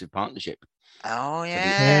defensive partnership. Oh,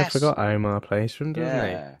 yeah. I forgot Omar plays from, doesn't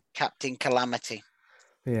he? Captain Calamity.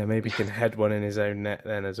 Yeah, maybe he can head one in his own net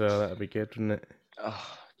then as well. That'd be good, wouldn't it?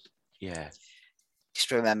 Oh, yeah.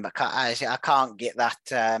 Just remember, I can't get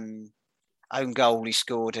that own goal he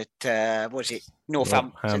scored at, was it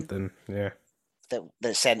Northampton? Yeah.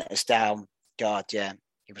 That sent us down. God, yeah.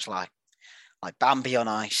 He was like Bambi on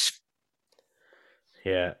ice.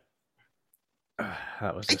 Yeah.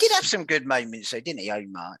 He did have some good moments, though, didn't he,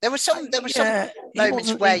 Omar? There were some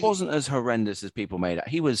moments where he wasn't as horrendous as people made it.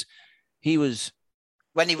 He was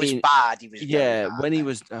when he was bad, he was bad. When he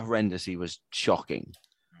was horrendous, he was shocking.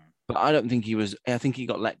 But I don't think he was. I think he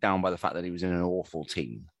got let down by the fact that he was in an awful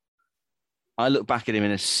team. I look back at him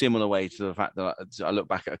in a similar way to the fact that I look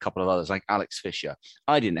back at a couple of others, like Alex Fisher.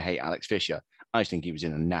 I didn't hate Alex Fisher. I just think he was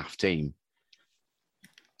in a naff team.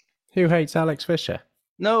 Who hates Alex Fisher?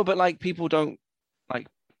 No, but like people don't like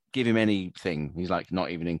give him anything. He's like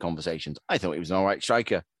not even in conversations. I thought he was an all right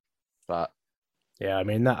striker, but yeah, I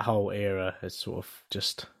mean that whole era is sort of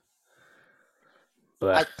just.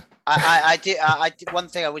 I did. One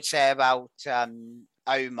thing I would say about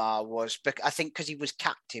Omar was, I think because he was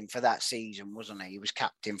captain for that season, wasn't he? He was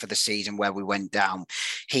captain for the season where we went down.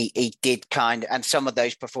 He did and some of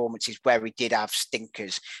those performances where he did have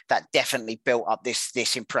stinkers, that definitely built up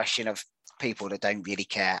this impression of people that don't really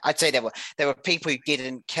care. I'd say there were people who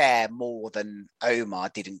didn't care more than Omar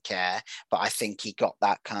didn't care, but I think he got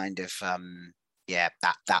that kind of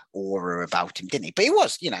that aura about him, didn't he? But he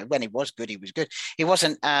was, when he was good, he was good. He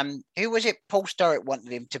wasn't. Who was it? Paul Sturrock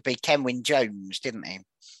wanted him to be Kenwyne Jones, didn't he?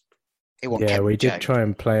 We did try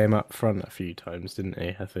and play him up front a few times, didn't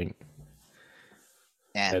he? I think.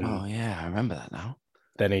 Yeah. I remember that now.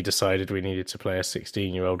 Then he decided we needed to play a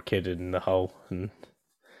 16-year-old kid in the hole and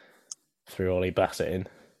threw Ollie Bassett in.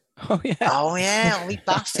 Oh yeah. Ollie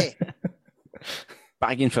Bassett.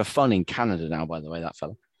 Bagging for fun in Canada now, by the way, that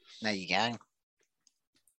fella. There you go.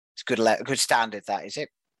 It's good standard, that, is it?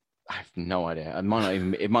 I have no idea. It might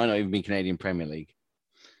not even be Canadian Premier League.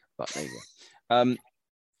 But there you go.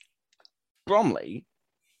 Bromley,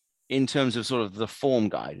 in terms of sort of the form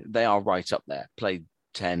guide, they are right up there. Played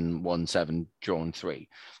 10, won 7, drawn 3.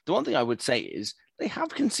 The one thing I would say is they have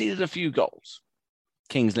conceded a few goals.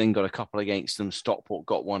 Kings Lynn got a couple against them. Stockport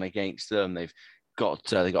got one against them. They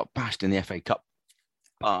got bashed in the FA Cup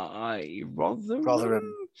by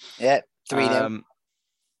Rotherham. Yeah, 3-0.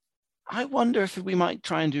 I wonder if we might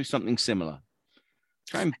try and do something similar.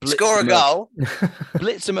 Try and score a goal,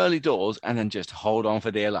 blitz some early doors, and then just hold on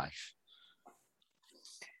for dear life.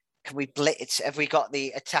 Can we blitz? Have we got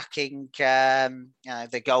the attacking,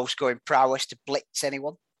 the goal scoring prowess to blitz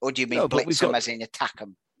anyone, or do you mean blitz them as in attack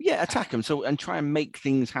them? Yeah, attack them. So and try and make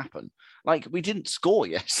things happen. Like we didn't score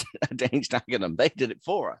against Dagenham. They did it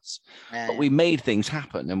for us. But we made things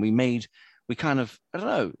happen, and we kind of, I don't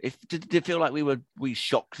know, did it feel like we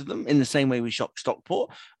shocked them in the same way we shocked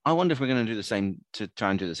Stockport? I wonder if we're going to do the same to try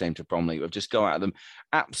and do the same to Bromley, of just go at them,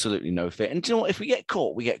 absolutely no fit. And do you know what? If we get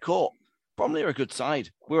caught, we get caught. Bromley are a good side.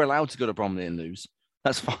 We're allowed to go to Bromley and lose.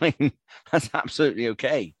 That's fine. That's absolutely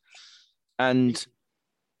okay. And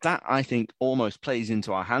that, I think, almost plays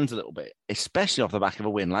into our hands a little bit, especially off the back of a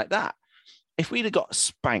win like that. If we'd have got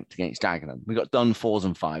spanked against Dagenham, we got done 4s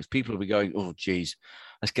and 5s, people would be going, oh, geez,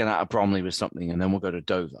 let's get out of Bromley with something and then we'll go to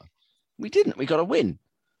Dover. We didn't. We got a win.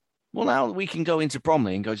 Well, now we can go into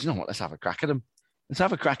Bromley and go, you know what, let's have a crack at them. Let's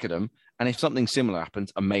have a crack at them. And if something similar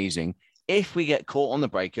happens, amazing. If we get caught on the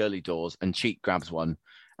break early doors and Cheek grabs one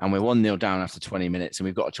and we're 1-0 down after 20 minutes and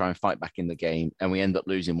we've got to try and fight back in the game and we end up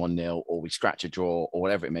losing 1-0 or we scratch a draw or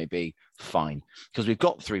whatever it may be, fine. Because we've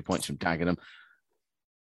got 3 points from Dagenham.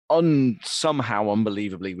 Somehow,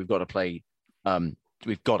 unbelievably, we've got to play.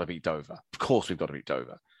 We've got to beat Dover. Of course, we've got to beat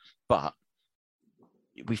Dover. But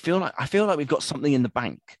I feel like we've got something in the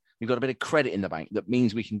bank. We've got a bit of credit in the bank that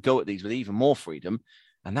means we can go at these with even more freedom.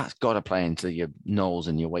 And that's got to play into your Knowles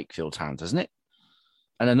and your Wakefield's hands, hasn't it?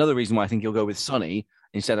 And another reason why I think he'll go with Sonny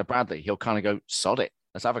instead of Bradley, he'll kind of go, sod it.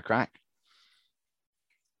 Let's have a crack.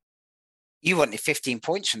 You wanted 15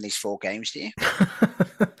 points from these 4 games, do you?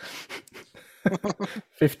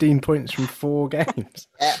 15 points from 4 games.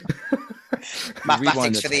 Yeah.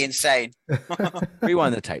 Mathematics for the insane.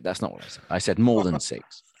 Rewind the tape. That's not what I said. I said more than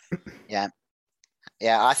 6. Yeah.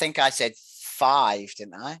 Yeah, I think I said 5,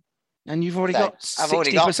 didn't I? And you've already got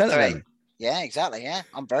 60% of them. Yeah, exactly. Yeah,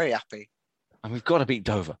 I'm very happy. And we've got to beat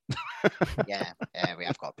Dover. yeah, we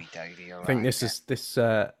have got to beat Dover. I think this.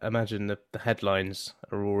 Imagine the headlines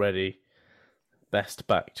are already best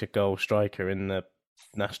back to goal striker in the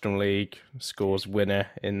National League, scores winner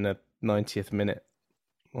in the 90th minute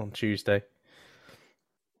on Tuesday.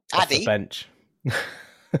 Off the bench.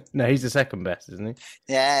 No, he's the second best, isn't he?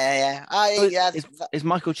 Yeah. Is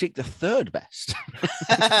Michael Cheek the third best?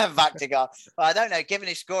 Back to goal. Well, I don't know. Given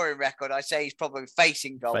his scoring record, I'd say he's probably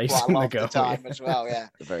facing goal quite a lot of the time as well. Yeah,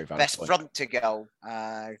 very best point. front to goal,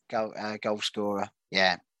 goal scorer.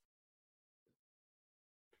 Yeah.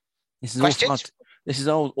 This is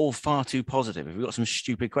all far too positive. If we've got some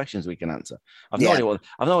stupid questions we can answer, I've no idea. We're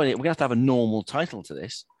gonna have to have a normal title to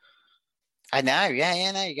this. I know.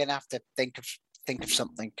 Yeah. No, you're gonna have to think of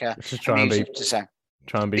something amusing to say.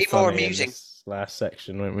 Try and be more amusing. In this last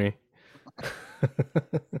section, won't we?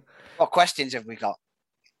 What questions have we got?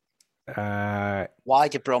 Why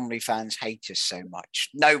do Bromley fans hate us so much?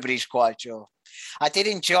 Nobody's quite sure. I did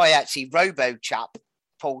enjoy actually Robo Chap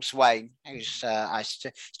Paul Swain, who's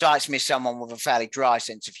strikes me as someone with a fairly dry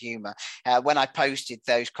sense of humour. When I posted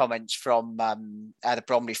those comments from the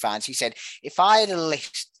Bromley fans, he said, if I had a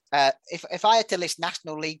list. If I had to list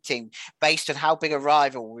National League team based on how big a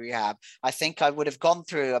rival we have, I think I would have gone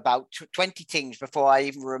through about 20 teams before I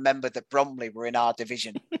even remembered that Bromley were in our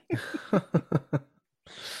division.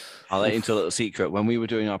 I'll let you into a little secret. When we were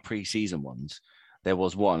doing our pre-season ones, there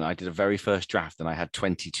was one. I did a very first draft and I had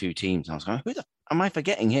 22 teams. And I was going, who the am I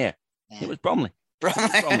forgetting here? Yeah. It was Bromley.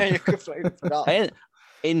 You completely forgot.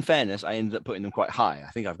 In fairness, I ended up putting them quite high.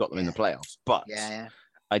 I think I've got them in the playoffs. But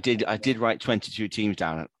I did write 22 teams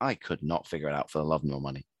down and I could not figure it out for the love nor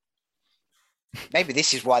money. Maybe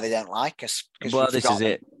this is why they don't like us. Well, this is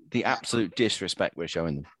it. The absolute disrespect we're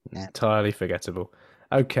showing them. Entirely forgettable.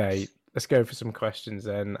 Okay, let's go for some questions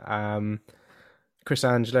then. Chris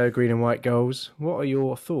Angelo, Green and White Goals. What are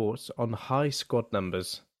your thoughts on high squad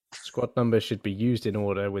numbers? Squad numbers should be used in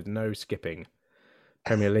order with no skipping.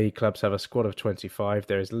 Premier League clubs have a squad of 25.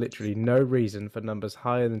 There is literally no reason for numbers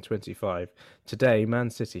higher than 25. Today, Man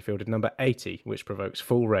City fielded number 80, which provokes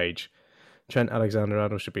full rage. Trent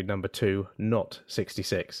Alexander-Arnold should be number 2, not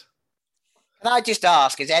 66. Can I just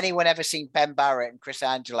ask, has anyone ever seen Ben Barrett and Chris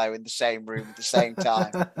Angelo in the same room at the same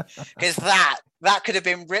time? Because that could have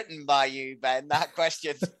been written by you, Ben, that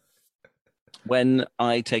question. When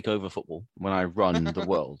I take over football, when I run the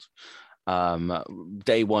world,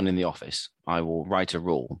 day one in the office, I will write a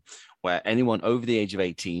rule where anyone over the age of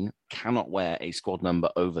 18 cannot wear a squad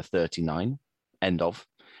number over 39. End of.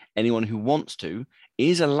 Anyone who wants to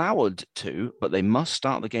is allowed to, but they must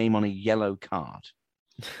start the game on a yellow card.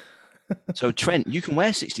 So Trent, you can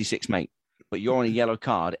wear 66, mate, but you're on a yellow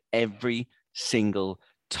card every single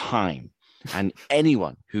time. And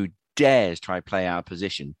anyone who dares try play our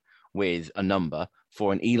position with a number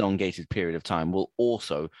for an elongated period of time will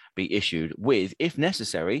also be issued with, if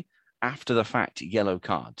necessary, after the fact, yellow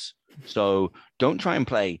cards. So don't try and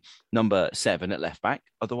play number 7 at left back.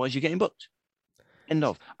 Otherwise, you're getting booked. End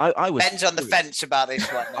of. I was Ben's on the fence about this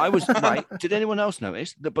one. I was right. Did anyone else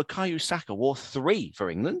notice that Bukayo Saka wore 3 for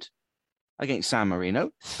England against San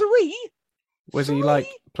Marino? 3? Was he like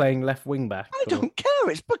playing left wing back? I don't care.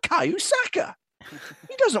 It's Bukayo Saka.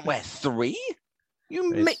 He doesn't wear 3.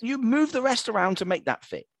 You move the rest around to make that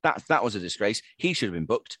fit. That was a disgrace. He should have been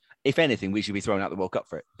booked. If anything, we should be thrown out the World Cup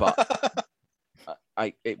for it. But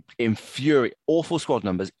awful squad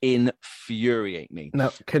numbers infuriate me.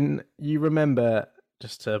 Now, can you remember,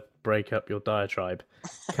 just to break up your diatribe,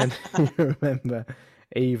 can you remember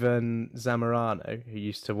even Zamorano, who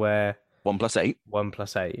used to wear 1+8?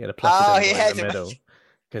 1+8, and a plus in the middle,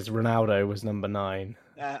 because Ronaldo was number 9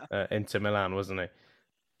 Inter Milan, wasn't he?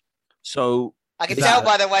 So I can tell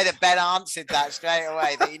by the way that Ben answered that straight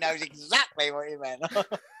away that he knows exactly what he meant.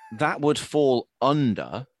 That would fall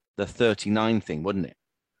under the 39 thing, wouldn't it?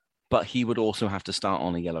 But he would also have to start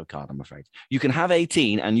on a yellow card, I'm afraid. You can have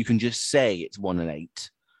 18 and you can just say it's 1 and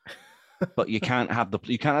 8, but you can't have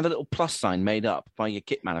a little plus sign made up by your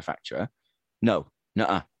kit manufacturer. No,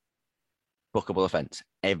 nuh-uh. Bookable offence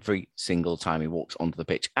every single time he walks onto the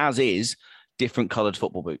pitch, as is different coloured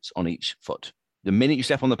football boots on each foot. The minute you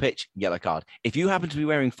step on the pitch, yellow card. If you happen to be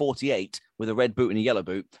wearing 48 with a red boot and a yellow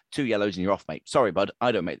boot, 2 yellows and you're off, mate. Sorry, bud.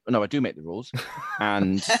 I do make the rules.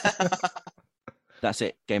 And that's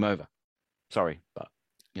it. Game over. Sorry, but,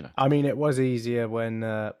 you know. I mean, it was easier when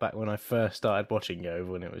back when I first started watching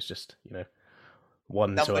Yeovil, and it was just,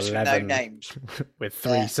 1 Numbers to 11 with no names. with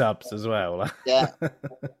 3 subs as well. Yeah.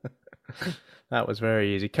 That was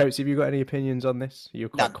very easy. Coates, have you got any opinions on this? You're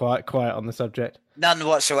quite quiet on the subject. None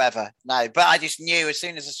whatsoever. No, but I just knew as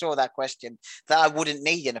soon as I saw that question that I wouldn't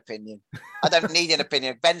need an opinion. I don't need an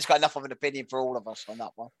opinion. Ben's got enough of an opinion for all of us on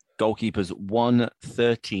that one. Goalkeepers 1,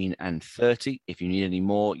 13 and 30. If you need any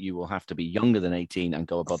more, you will have to be younger than 18 and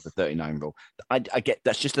go above the 39 rule. I get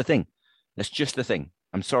that's just the thing. That's just the thing.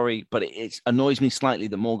 I'm sorry, but it annoys me slightly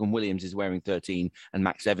that Morgan Williams is wearing 13 and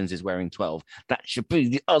Max Evans is wearing 12. That should be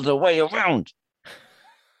the other way around.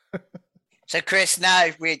 So, Chris, now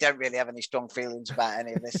we don't really have any strong feelings about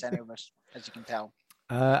any of this, any of us, as you can tell.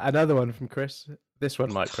 Another one from Chris. This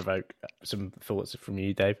one might provoke some thoughts from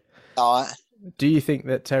you, Dave. All right. Do you think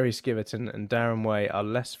that Terry Skiverton and Darren Way are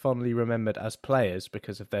less fondly remembered as players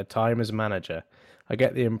because of their time as manager? I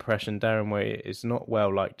get the impression Darren Way is not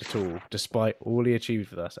well liked at all, despite all he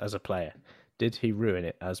achieved with us as a player. Did he ruin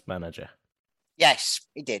it as manager? Yes,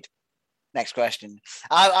 he did. Next question.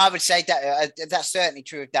 I would say that that's certainly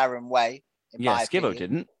true of Darren Way. Yeah, Skivo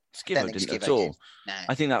didn't. Skivo didn't at all. No.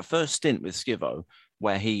 I think that first stint with Skivo,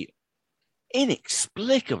 where he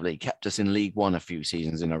inexplicably kept us in League One a few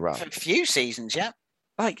seasons in a row. For a few seasons, yeah.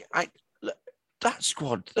 That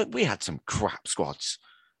squad, we had some crap squads.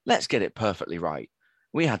 Let's get it perfectly right.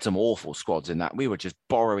 We had some awful squads in that. We were just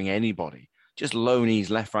borrowing anybody, just loanies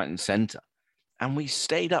left, right, and centre. And we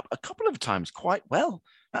stayed up a couple of times quite well.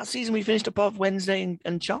 That season we finished above Wednesday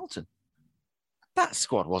and Charlton. That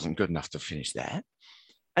squad wasn't good enough to finish there.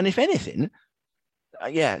 And if anything,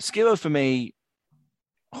 Skivo for me,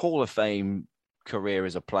 Hall of Fame career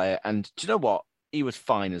as a player. And do you know what? He was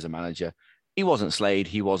fine as a manager. He wasn't Slade.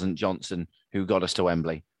 He wasn't Johnson, who got us to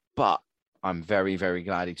Wembley. But I'm very, very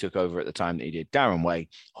glad he took over at the time that he did. Darren Way,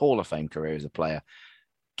 Hall of Fame career as a player.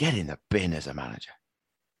 Get in the bin as a manager.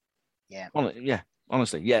 Yeah.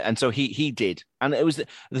 Honestly. Yeah. And so he did. And it was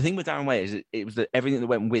the thing with Darren Way is it was everything that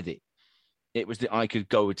went with it. It was that I could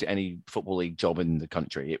go to any football league job in the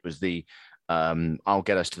country. It was I'll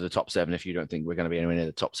get us to the top 7. If you don't think we're going to be anywhere near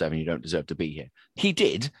the top 7, you don't deserve to be here. He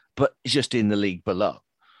did, but just in the league below.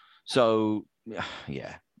 So,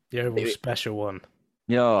 yeah. The overall special one.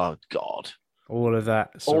 Oh, God. All of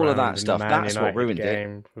that stuff. That's what ruined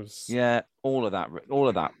it. Yeah, all of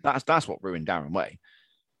that. That's what ruined Darren Way.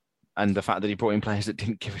 And the fact that he brought in players that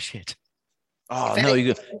didn't give a shit. Oh, no,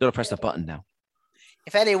 you got to press the button now.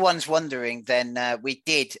 If anyone's wondering, then we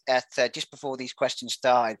did at just before these questions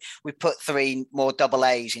started, we put 3 more double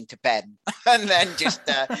A's into Ben, and then just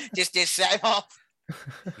set him off.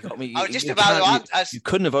 You got me. I was just about to. You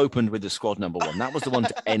couldn't have opened with the squad number 1. That was the one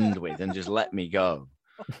to end with, and just let me go.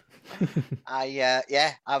 I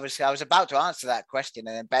was about to answer that question,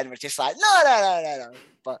 and then Ben was just like, no.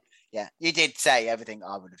 But yeah, you did say everything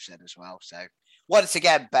I would have said as well. So. Once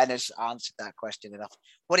again, Ben has answered that question enough.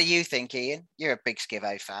 What do you think, Ian? You're a big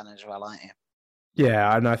Skivo fan as well, aren't you?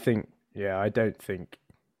 Yeah, and I don't think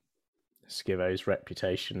Skivo's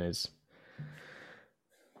reputation is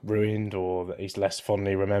ruined or that he's less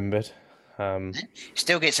fondly remembered.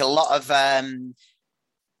 Still gets a lot of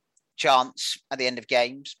chants at the end of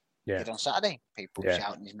games. did on Saturday. People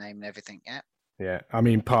shouting his name and everything. Yeah. Yeah. I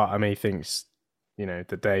mean, part of me thinks,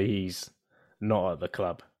 the day he's not at the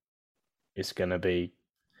club, it's going to be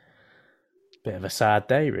a bit of a sad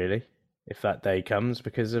day, really, if that day comes,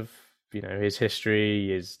 because of, his history,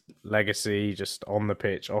 his legacy, just on the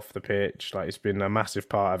pitch, off the pitch. Like, it's been a massive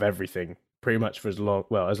part of everything, pretty much for as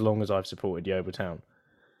long as I've supported Yeovil Town.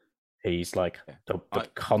 He's like the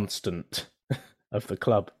constant of the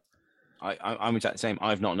club. I'm exactly the same.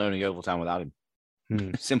 I've not known a Yeovil Town without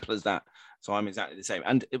him. Simple as that. So I'm exactly the same.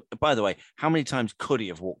 And by the way, how many times could he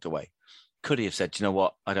have walked away? Could he have said, you know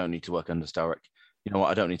what? I don't need to work under Sturrock. You know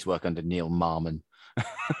what? I don't need to work under Neil Marmon.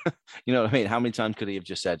 You know what I mean? How many times could he have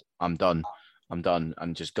just said, I'm done,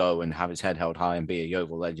 and just go and have his head held high and be a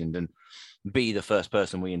Yeovil legend and be the first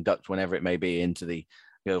person we induct, whenever it may be, into the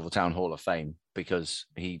Yeovil Town Hall of Fame, because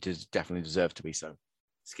he does definitely deserve to be so.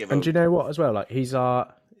 And do you know what as well? Like, is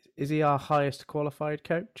he our highest qualified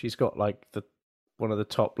coach? He's got like one of the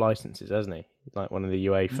top licenses, hasn't he? Like one of the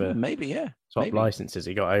UEFA top licenses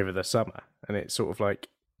he got over the summer. And it's sort of like,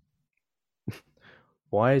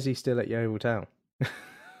 why is he still at Yeovil Town?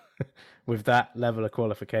 With that level of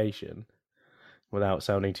qualification, without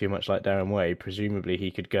sounding too much like Darren Way, presumably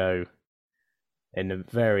he could go in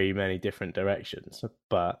very many different directions,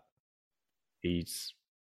 but he's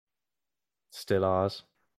still ours,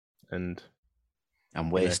 and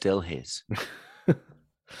we're still his.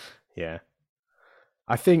 Yeah,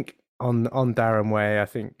 I think on Darren Way, I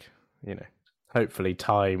think hopefully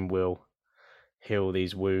time will heal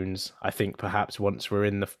these wounds. I think perhaps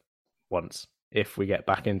if we get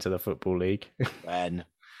back into the Football League, when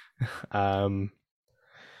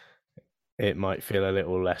it might feel a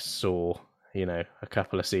little less sore, a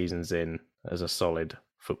couple of seasons in as a solid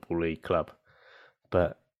Football League club.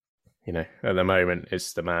 But, at the moment,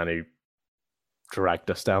 it's the man who dragged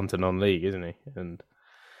us down to non-league, isn't he? And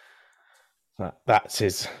that's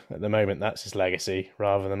his legacy,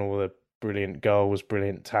 rather than all the brilliant goals,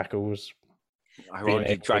 brilliant tackles.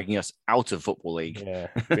 Ironically, dragging us out of Football League. Yeah,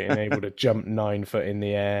 being able to jump 9 foot in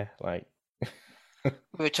the air. Like we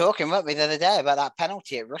were talking, weren't we, the other day about that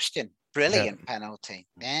penalty at Rushden. Brilliant penalty.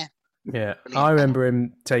 Yeah. Yeah, I remember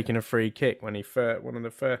him taking a free kick when one of the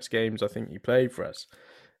first games I think he played for us.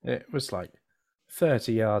 It was like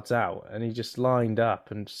 30 yards out, and he just lined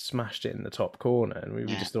up and smashed it in the top corner. And we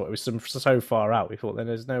just thought it was so far out. We thought, then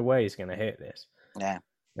there's no way he's going to hit this. Yeah.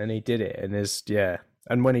 And he did it. And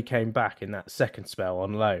and when he came back in that second spell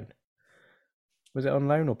on loan, was it on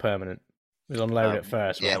loan or permanent? It was on loan at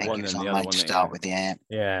first. Yeah, one and the other one to start with.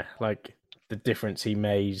 Yeah, like the difference he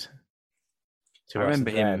made. I remember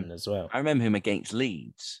him as well. I remember him against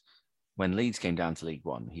Leeds when Leeds came down to League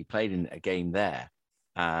One. He played in a game there.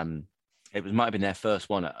 It might have been their first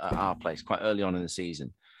one at our place quite early on in the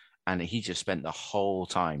season, and he just spent the whole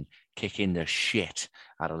time kicking the shit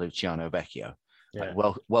out of Luciano Vecchio. Yeah.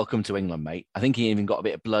 Like, welcome to England, mate. I think he even got a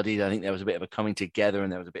bit bloodied. I think there was a bit of a coming together,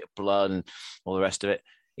 and there was a bit of blood and all the rest of it.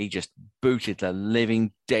 He just booted the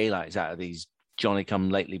living daylights out of these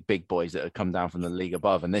Johnny-come-lately big boys that had come down from the league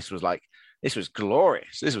above, and this was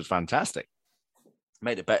glorious. This was fantastic.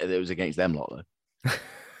 Made it better that it was against them lot,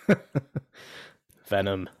 though.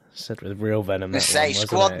 Venom. Said with real venom.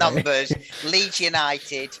 Squad numbers, Leeds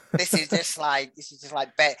United. This is just like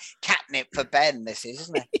catnip for Ben. This is,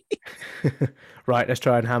 isn't it? Right, let's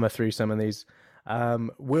try and hammer through some of these.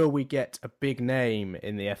 Will we get a big name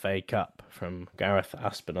in the FA Cup from Gareth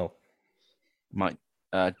Aspinall?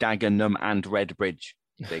 Dagenham and Redbridge.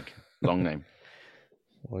 Big, long name.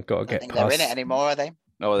 We've got to get past... They're in it anymore, are they?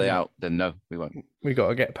 Oh, are they out? Then no, we won't. We've got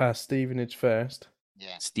to get past Stevenage first.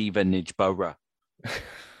 Yeah. Stevenage Borough.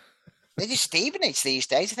 They just Stevenage these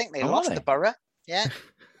days. I think they lost the Borough. Yeah.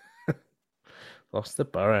 Lost the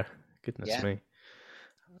Borough. Goodness me.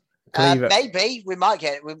 Maybe we might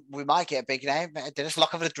get a big name. Just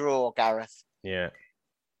luck of a draw, Gareth. Yeah.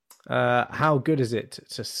 How good is it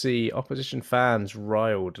to see opposition fans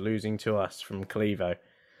riled, losing to us from Clevo?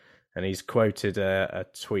 And he's quoted a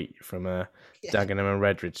tweet from a Dagenham and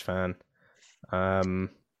Redbridge fan.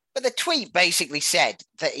 But the tweet basically said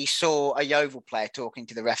that he saw a Yeovil player talking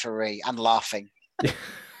to the referee and laughing. That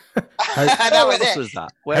was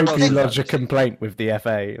that. Hope you lodge a complaint with the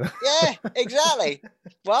FA. Yeah, exactly.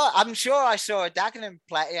 Well, I'm sure I saw a Dagenham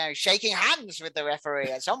player, shaking hands with the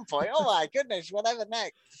referee at some point. Oh my goodness, whatever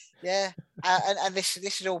next? Yeah, and this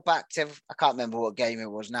is all back to, I can't remember what game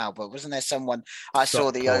it was now, but wasn't there someone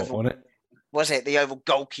saw the Yeovil? Was it the Yeovil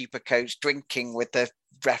goalkeeper coach drinking with the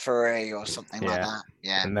referee or something like that?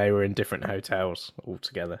 Yeah, and they were in different hotels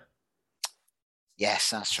altogether.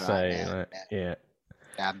 Yes, that's right. So, yeah.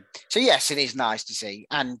 So yes, it is nice to see,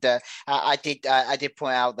 and I did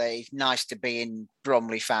point out that it's nice to be in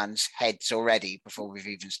Bromley fans' heads already before we've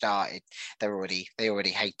even started. They already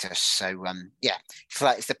hate us. So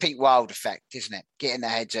it's the Pete Wild effect, isn't it? Get in their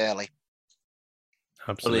heads early.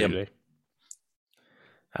 Absolutely.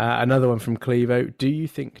 Another one from Clevo. Do you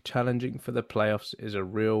think challenging for the playoffs is a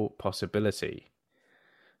real possibility?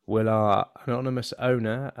 Will our anonymous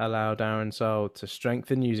owner allow Darren Sarll to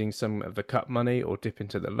strengthen using some of the cup money or dip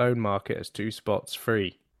into the loan market as 2 spots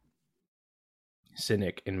free?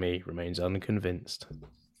 Cynic in me remains unconvinced.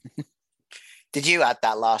 Did you add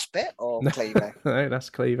that last bit or Clevo? No, that's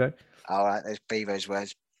Clevo. All right, there's Clevo's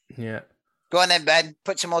words. Yeah. Go on then, Ben.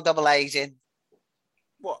 Put some more double A's in.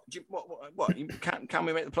 What? Can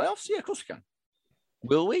we make the playoffs? Yeah, of course we can.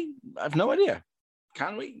 Will we? I have no idea.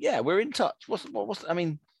 Can we? Yeah, we're in touch. What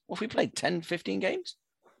have we played? 10, 15 games?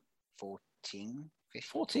 14, 15,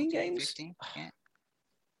 14 games? 15,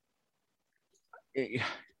 yeah.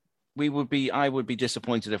 I would be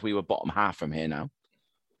disappointed if we were bottom half from here now.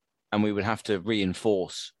 And we would have to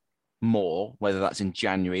reinforce more, whether that's in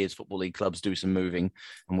January as Football League clubs do some moving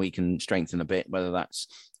and we can strengthen a bit, whether that's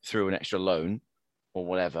through an extra loan or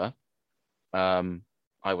whatever. I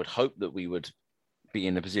would hope that we would be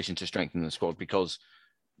in a position to strengthen the squad, because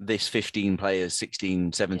this 15 players,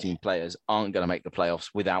 16, 17 players aren't going to make the playoffs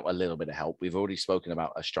without a little bit of help. We've already spoken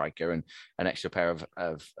about a striker and an extra pair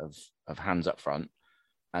of hands up front,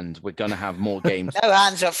 and we're going to have more games. No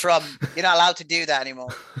hands up front. You're not allowed to do that anymore.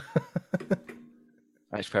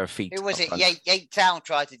 Extra pair of feet. Who was it? Yate Town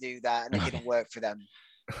tried to do that and it didn't work for them.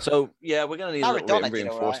 So, yeah, we're going to need a little bit of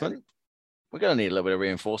reinforcement. Right. We're going to need a little bit of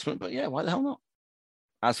reinforcement, but yeah, why the hell not?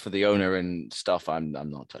 As for the owner and stuff, I'm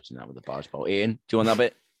not touching that with a barge pole. Ian, do you want that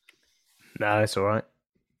bit? No, it's all right.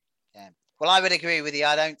 Yeah. Well, I would agree with you.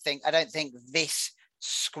 I don't think this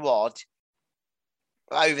squad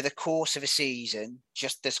over the course of a season,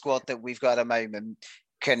 just the squad that we've got at the moment,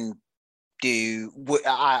 can do.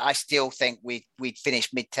 I still think we'd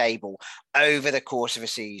finish mid-table over the course of a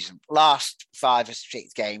season. Last 5 or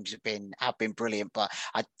 6 games have been brilliant, but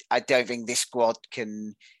I don't think this squad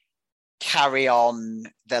can carry on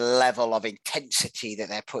the level of intensity that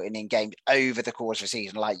they're putting in games over the course of a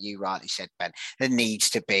season. Like you rightly said, Ben, there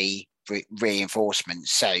needs to be reinforcement.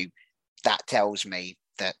 So that tells me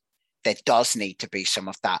that there does need to be some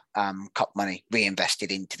of that cup money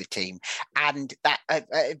reinvested into the team, and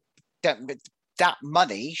that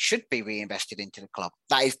money should be reinvested into the club.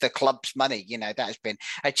 That is the club's money. That has been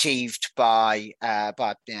achieved by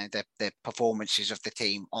the performances of the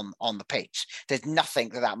team on the pitch. There's nothing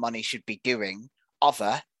that money should be doing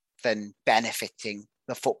other than benefiting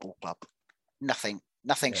the football club. Nothing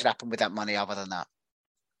should happen with that money other than that.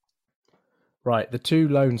 Right, the 2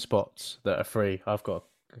 loan spots that are free. I've got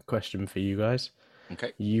a question for you guys.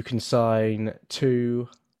 Okay. You can sign 2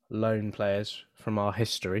 loan players from our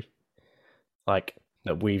history, like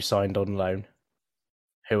that we've signed on loan.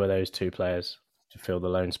 Who are those 2 players to fill the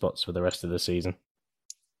loan spots for the rest of the season?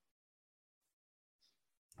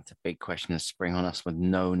 That's a big question to spring on us with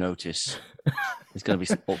no notice. There's going to be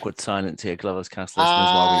some awkward silence here, Glovers Cast listeners,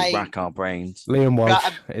 while we rack our brains. Liam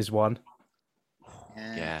Walsh is one.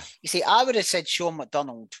 Yeah. You see, I would have said Sean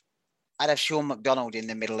McDonald. I'd have Sean McDonald in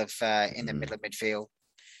the middle of midfield.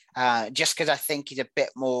 Just because I think he's a bit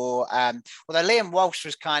more. Although Liam Walsh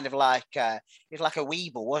was kind of like he was like a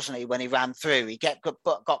weeble, wasn't he? When he ran through, he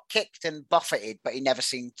got kicked and buffeted, but he never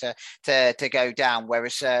seemed to go down.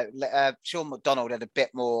 Whereas Sean McDonald had a bit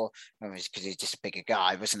more, because he's just a bigger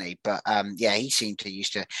guy, wasn't he? But he seemed to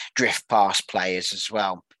used to drift past players as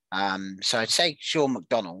well. So I'd say Sean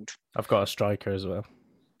McDonald. I've got a striker as well.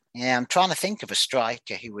 Yeah, I'm trying to think of a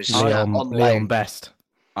striker who was on Leon Best.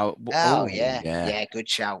 Yeah, good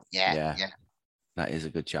shout. Yeah. That is a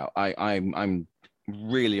good shout. I'm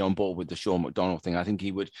really on board with the Sean McDonald thing. I think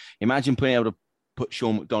he would imagine being able to put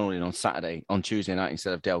Sean McDonald in on Tuesday night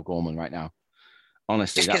instead of Dale Gorman right now.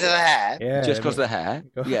 Honestly, just because of the hair. Yeah, just because of the hair.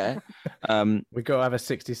 Yeah. We've got to have a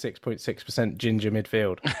 66.6% ginger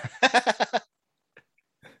midfield.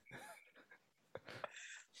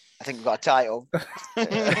 I think we've got a title.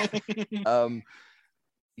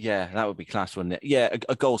 Yeah, that would be class, wouldn't it? Yeah,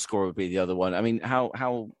 a goal scorer would be the other one. I mean, how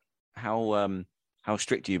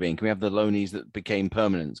strict are you being? Can we have the loanies that became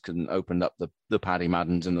permanents and opened up the Paddy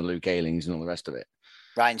Maddens and the Luke Aylings and all the rest of it?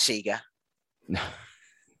 Ryan Seeger. No.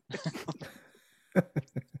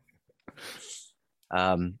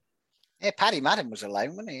 Yeah, Paddy Madden was a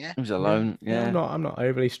loan, wasn't he? Yeah, he was a loan. Yeah. I'm not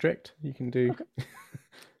overly strict. You can do,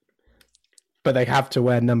 but they have to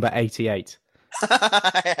wear number 88.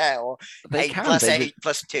 Or they 8 can. 8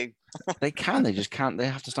 plus 2. They can. They just can't. They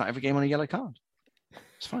have to start every game on a yellow card.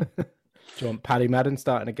 It's fine. Do you want Paddy Madden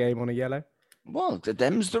starting a game on a yellow? Well,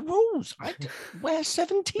 them's the rules. I'd wear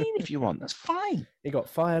 17 if you want. That's fine. He got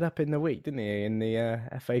fired up in the week, didn't he, in the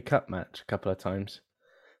FA Cup match a couple of times?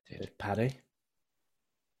 Did Paddy?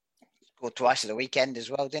 Scored twice at the weekend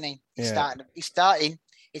as well, didn't he? He's Yeah. starting.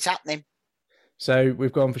 It's happening. So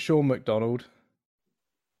we've gone for Sean McDonald.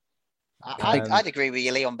 I'd agree with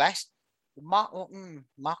you, Leon Best.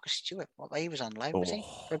 Marcus Stewart. He was on loan, was he?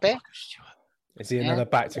 For a bit? Is he another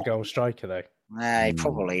back-to-goal striker, though? He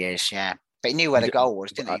probably is, yeah. But he knew where the goal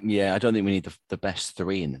was, didn't he? Yeah, I don't think we need the best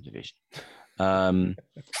three in the division.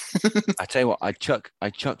 I tell you what, I chuck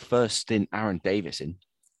first in Aaron Davis in.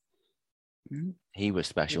 He was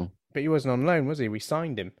special. But he wasn't on loan, was he? We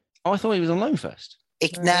signed him. Oh, I thought he was on loan first. He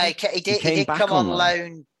did come on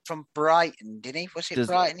loan from Brighton, didn't he? Was it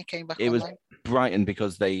Brighton he came back on loan? It was Brighton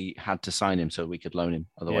because they had to sign him so we could loan him.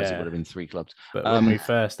 Otherwise, it would have been 3 clubs. But when we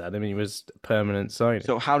first had him, he was a permanent signing.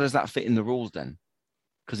 So how does that fit in the rules then?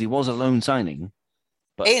 Because he was a loan signing.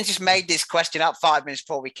 But Ian just made this question up 5 minutes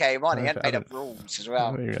before we came on. He hadn't made up rules as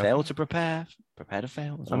well. Fail to prepare to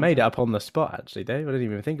fail. I made it up on the spot, actually, Dave. I didn't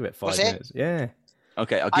even think of it 5 minutes. Yeah.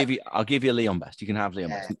 Okay, I'll give you Leon Best. You can have Leon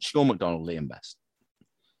Best. Sean McDonald, Leon Best.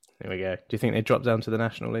 There we go. Do you think they drop down to the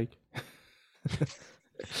National League?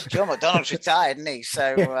 Sean McDonald's retired, isn't he?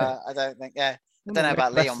 So I don't think. Yeah, I don't know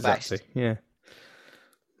about Leon Best. Yeah.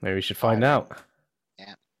 Maybe we should find out.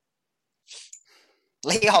 Yeah.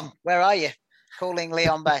 Leon, where are you? Calling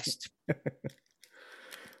Leon Best.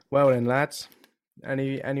 Well then, lads.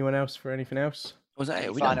 Anyone else for anything else? Was that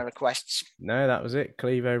it? Final requests? No, that was it.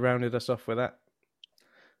 Clevo rounded us off with that.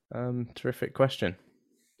 Terrific question.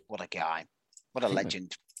 What a guy. What a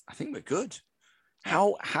legend. I think we're good.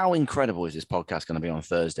 How incredible is this podcast going to be on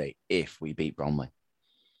Thursday if we beat Bromley?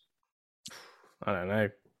 I don't know.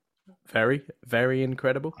 Very, very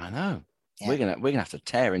incredible. I know. Yeah. We're gonna have to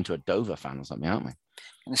tear into a Dover fan or something, aren't we?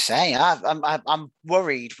 I'm saying, I'm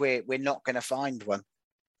worried we're not going to find one.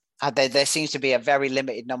 There seems to be a very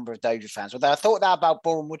limited number of Dover fans. Although I thought that about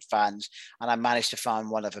Bournemouth fans, and I managed to find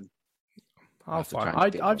one of them.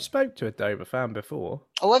 I've spoke to a Dover fan before.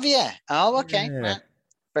 Oh, have you? Oh, okay. Yeah. Right.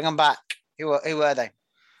 Bring them back. Who were they?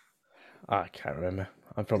 I can't remember.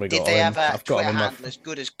 I've probably got. Did they have a Twitter handle as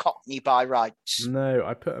good as Cockney by rights? No,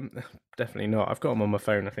 I put them. Definitely not. I've got them on my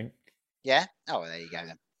phone, I think. Yeah. Oh, well, there you go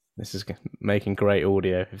then. This is making great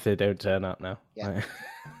audio if they don't turn up now. Yeah.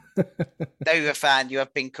 Dover fan, you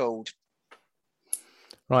have been called.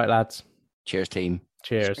 Right, lads. Cheers, team.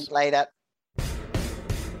 Cheers. Speak later.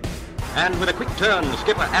 And with a quick turn,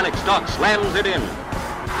 skipper Alex Dock slams it in.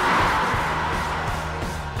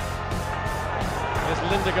 There's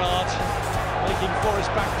Lindegaard making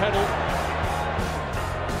Forrest backpedal.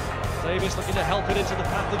 Davis looking to help it into the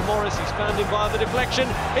path of Morris. He's found him via the deflection.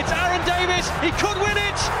 It's Aaron Davis. He could win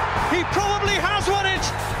it. He probably has won it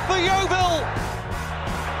for Yeovil.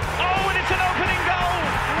 Oh, and it's an opening goal.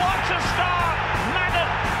 What a start. Madden,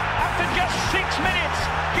 after just 6 minutes,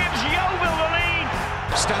 gives Yeovil the lead.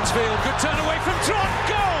 Stansfield, good turn away from Trot.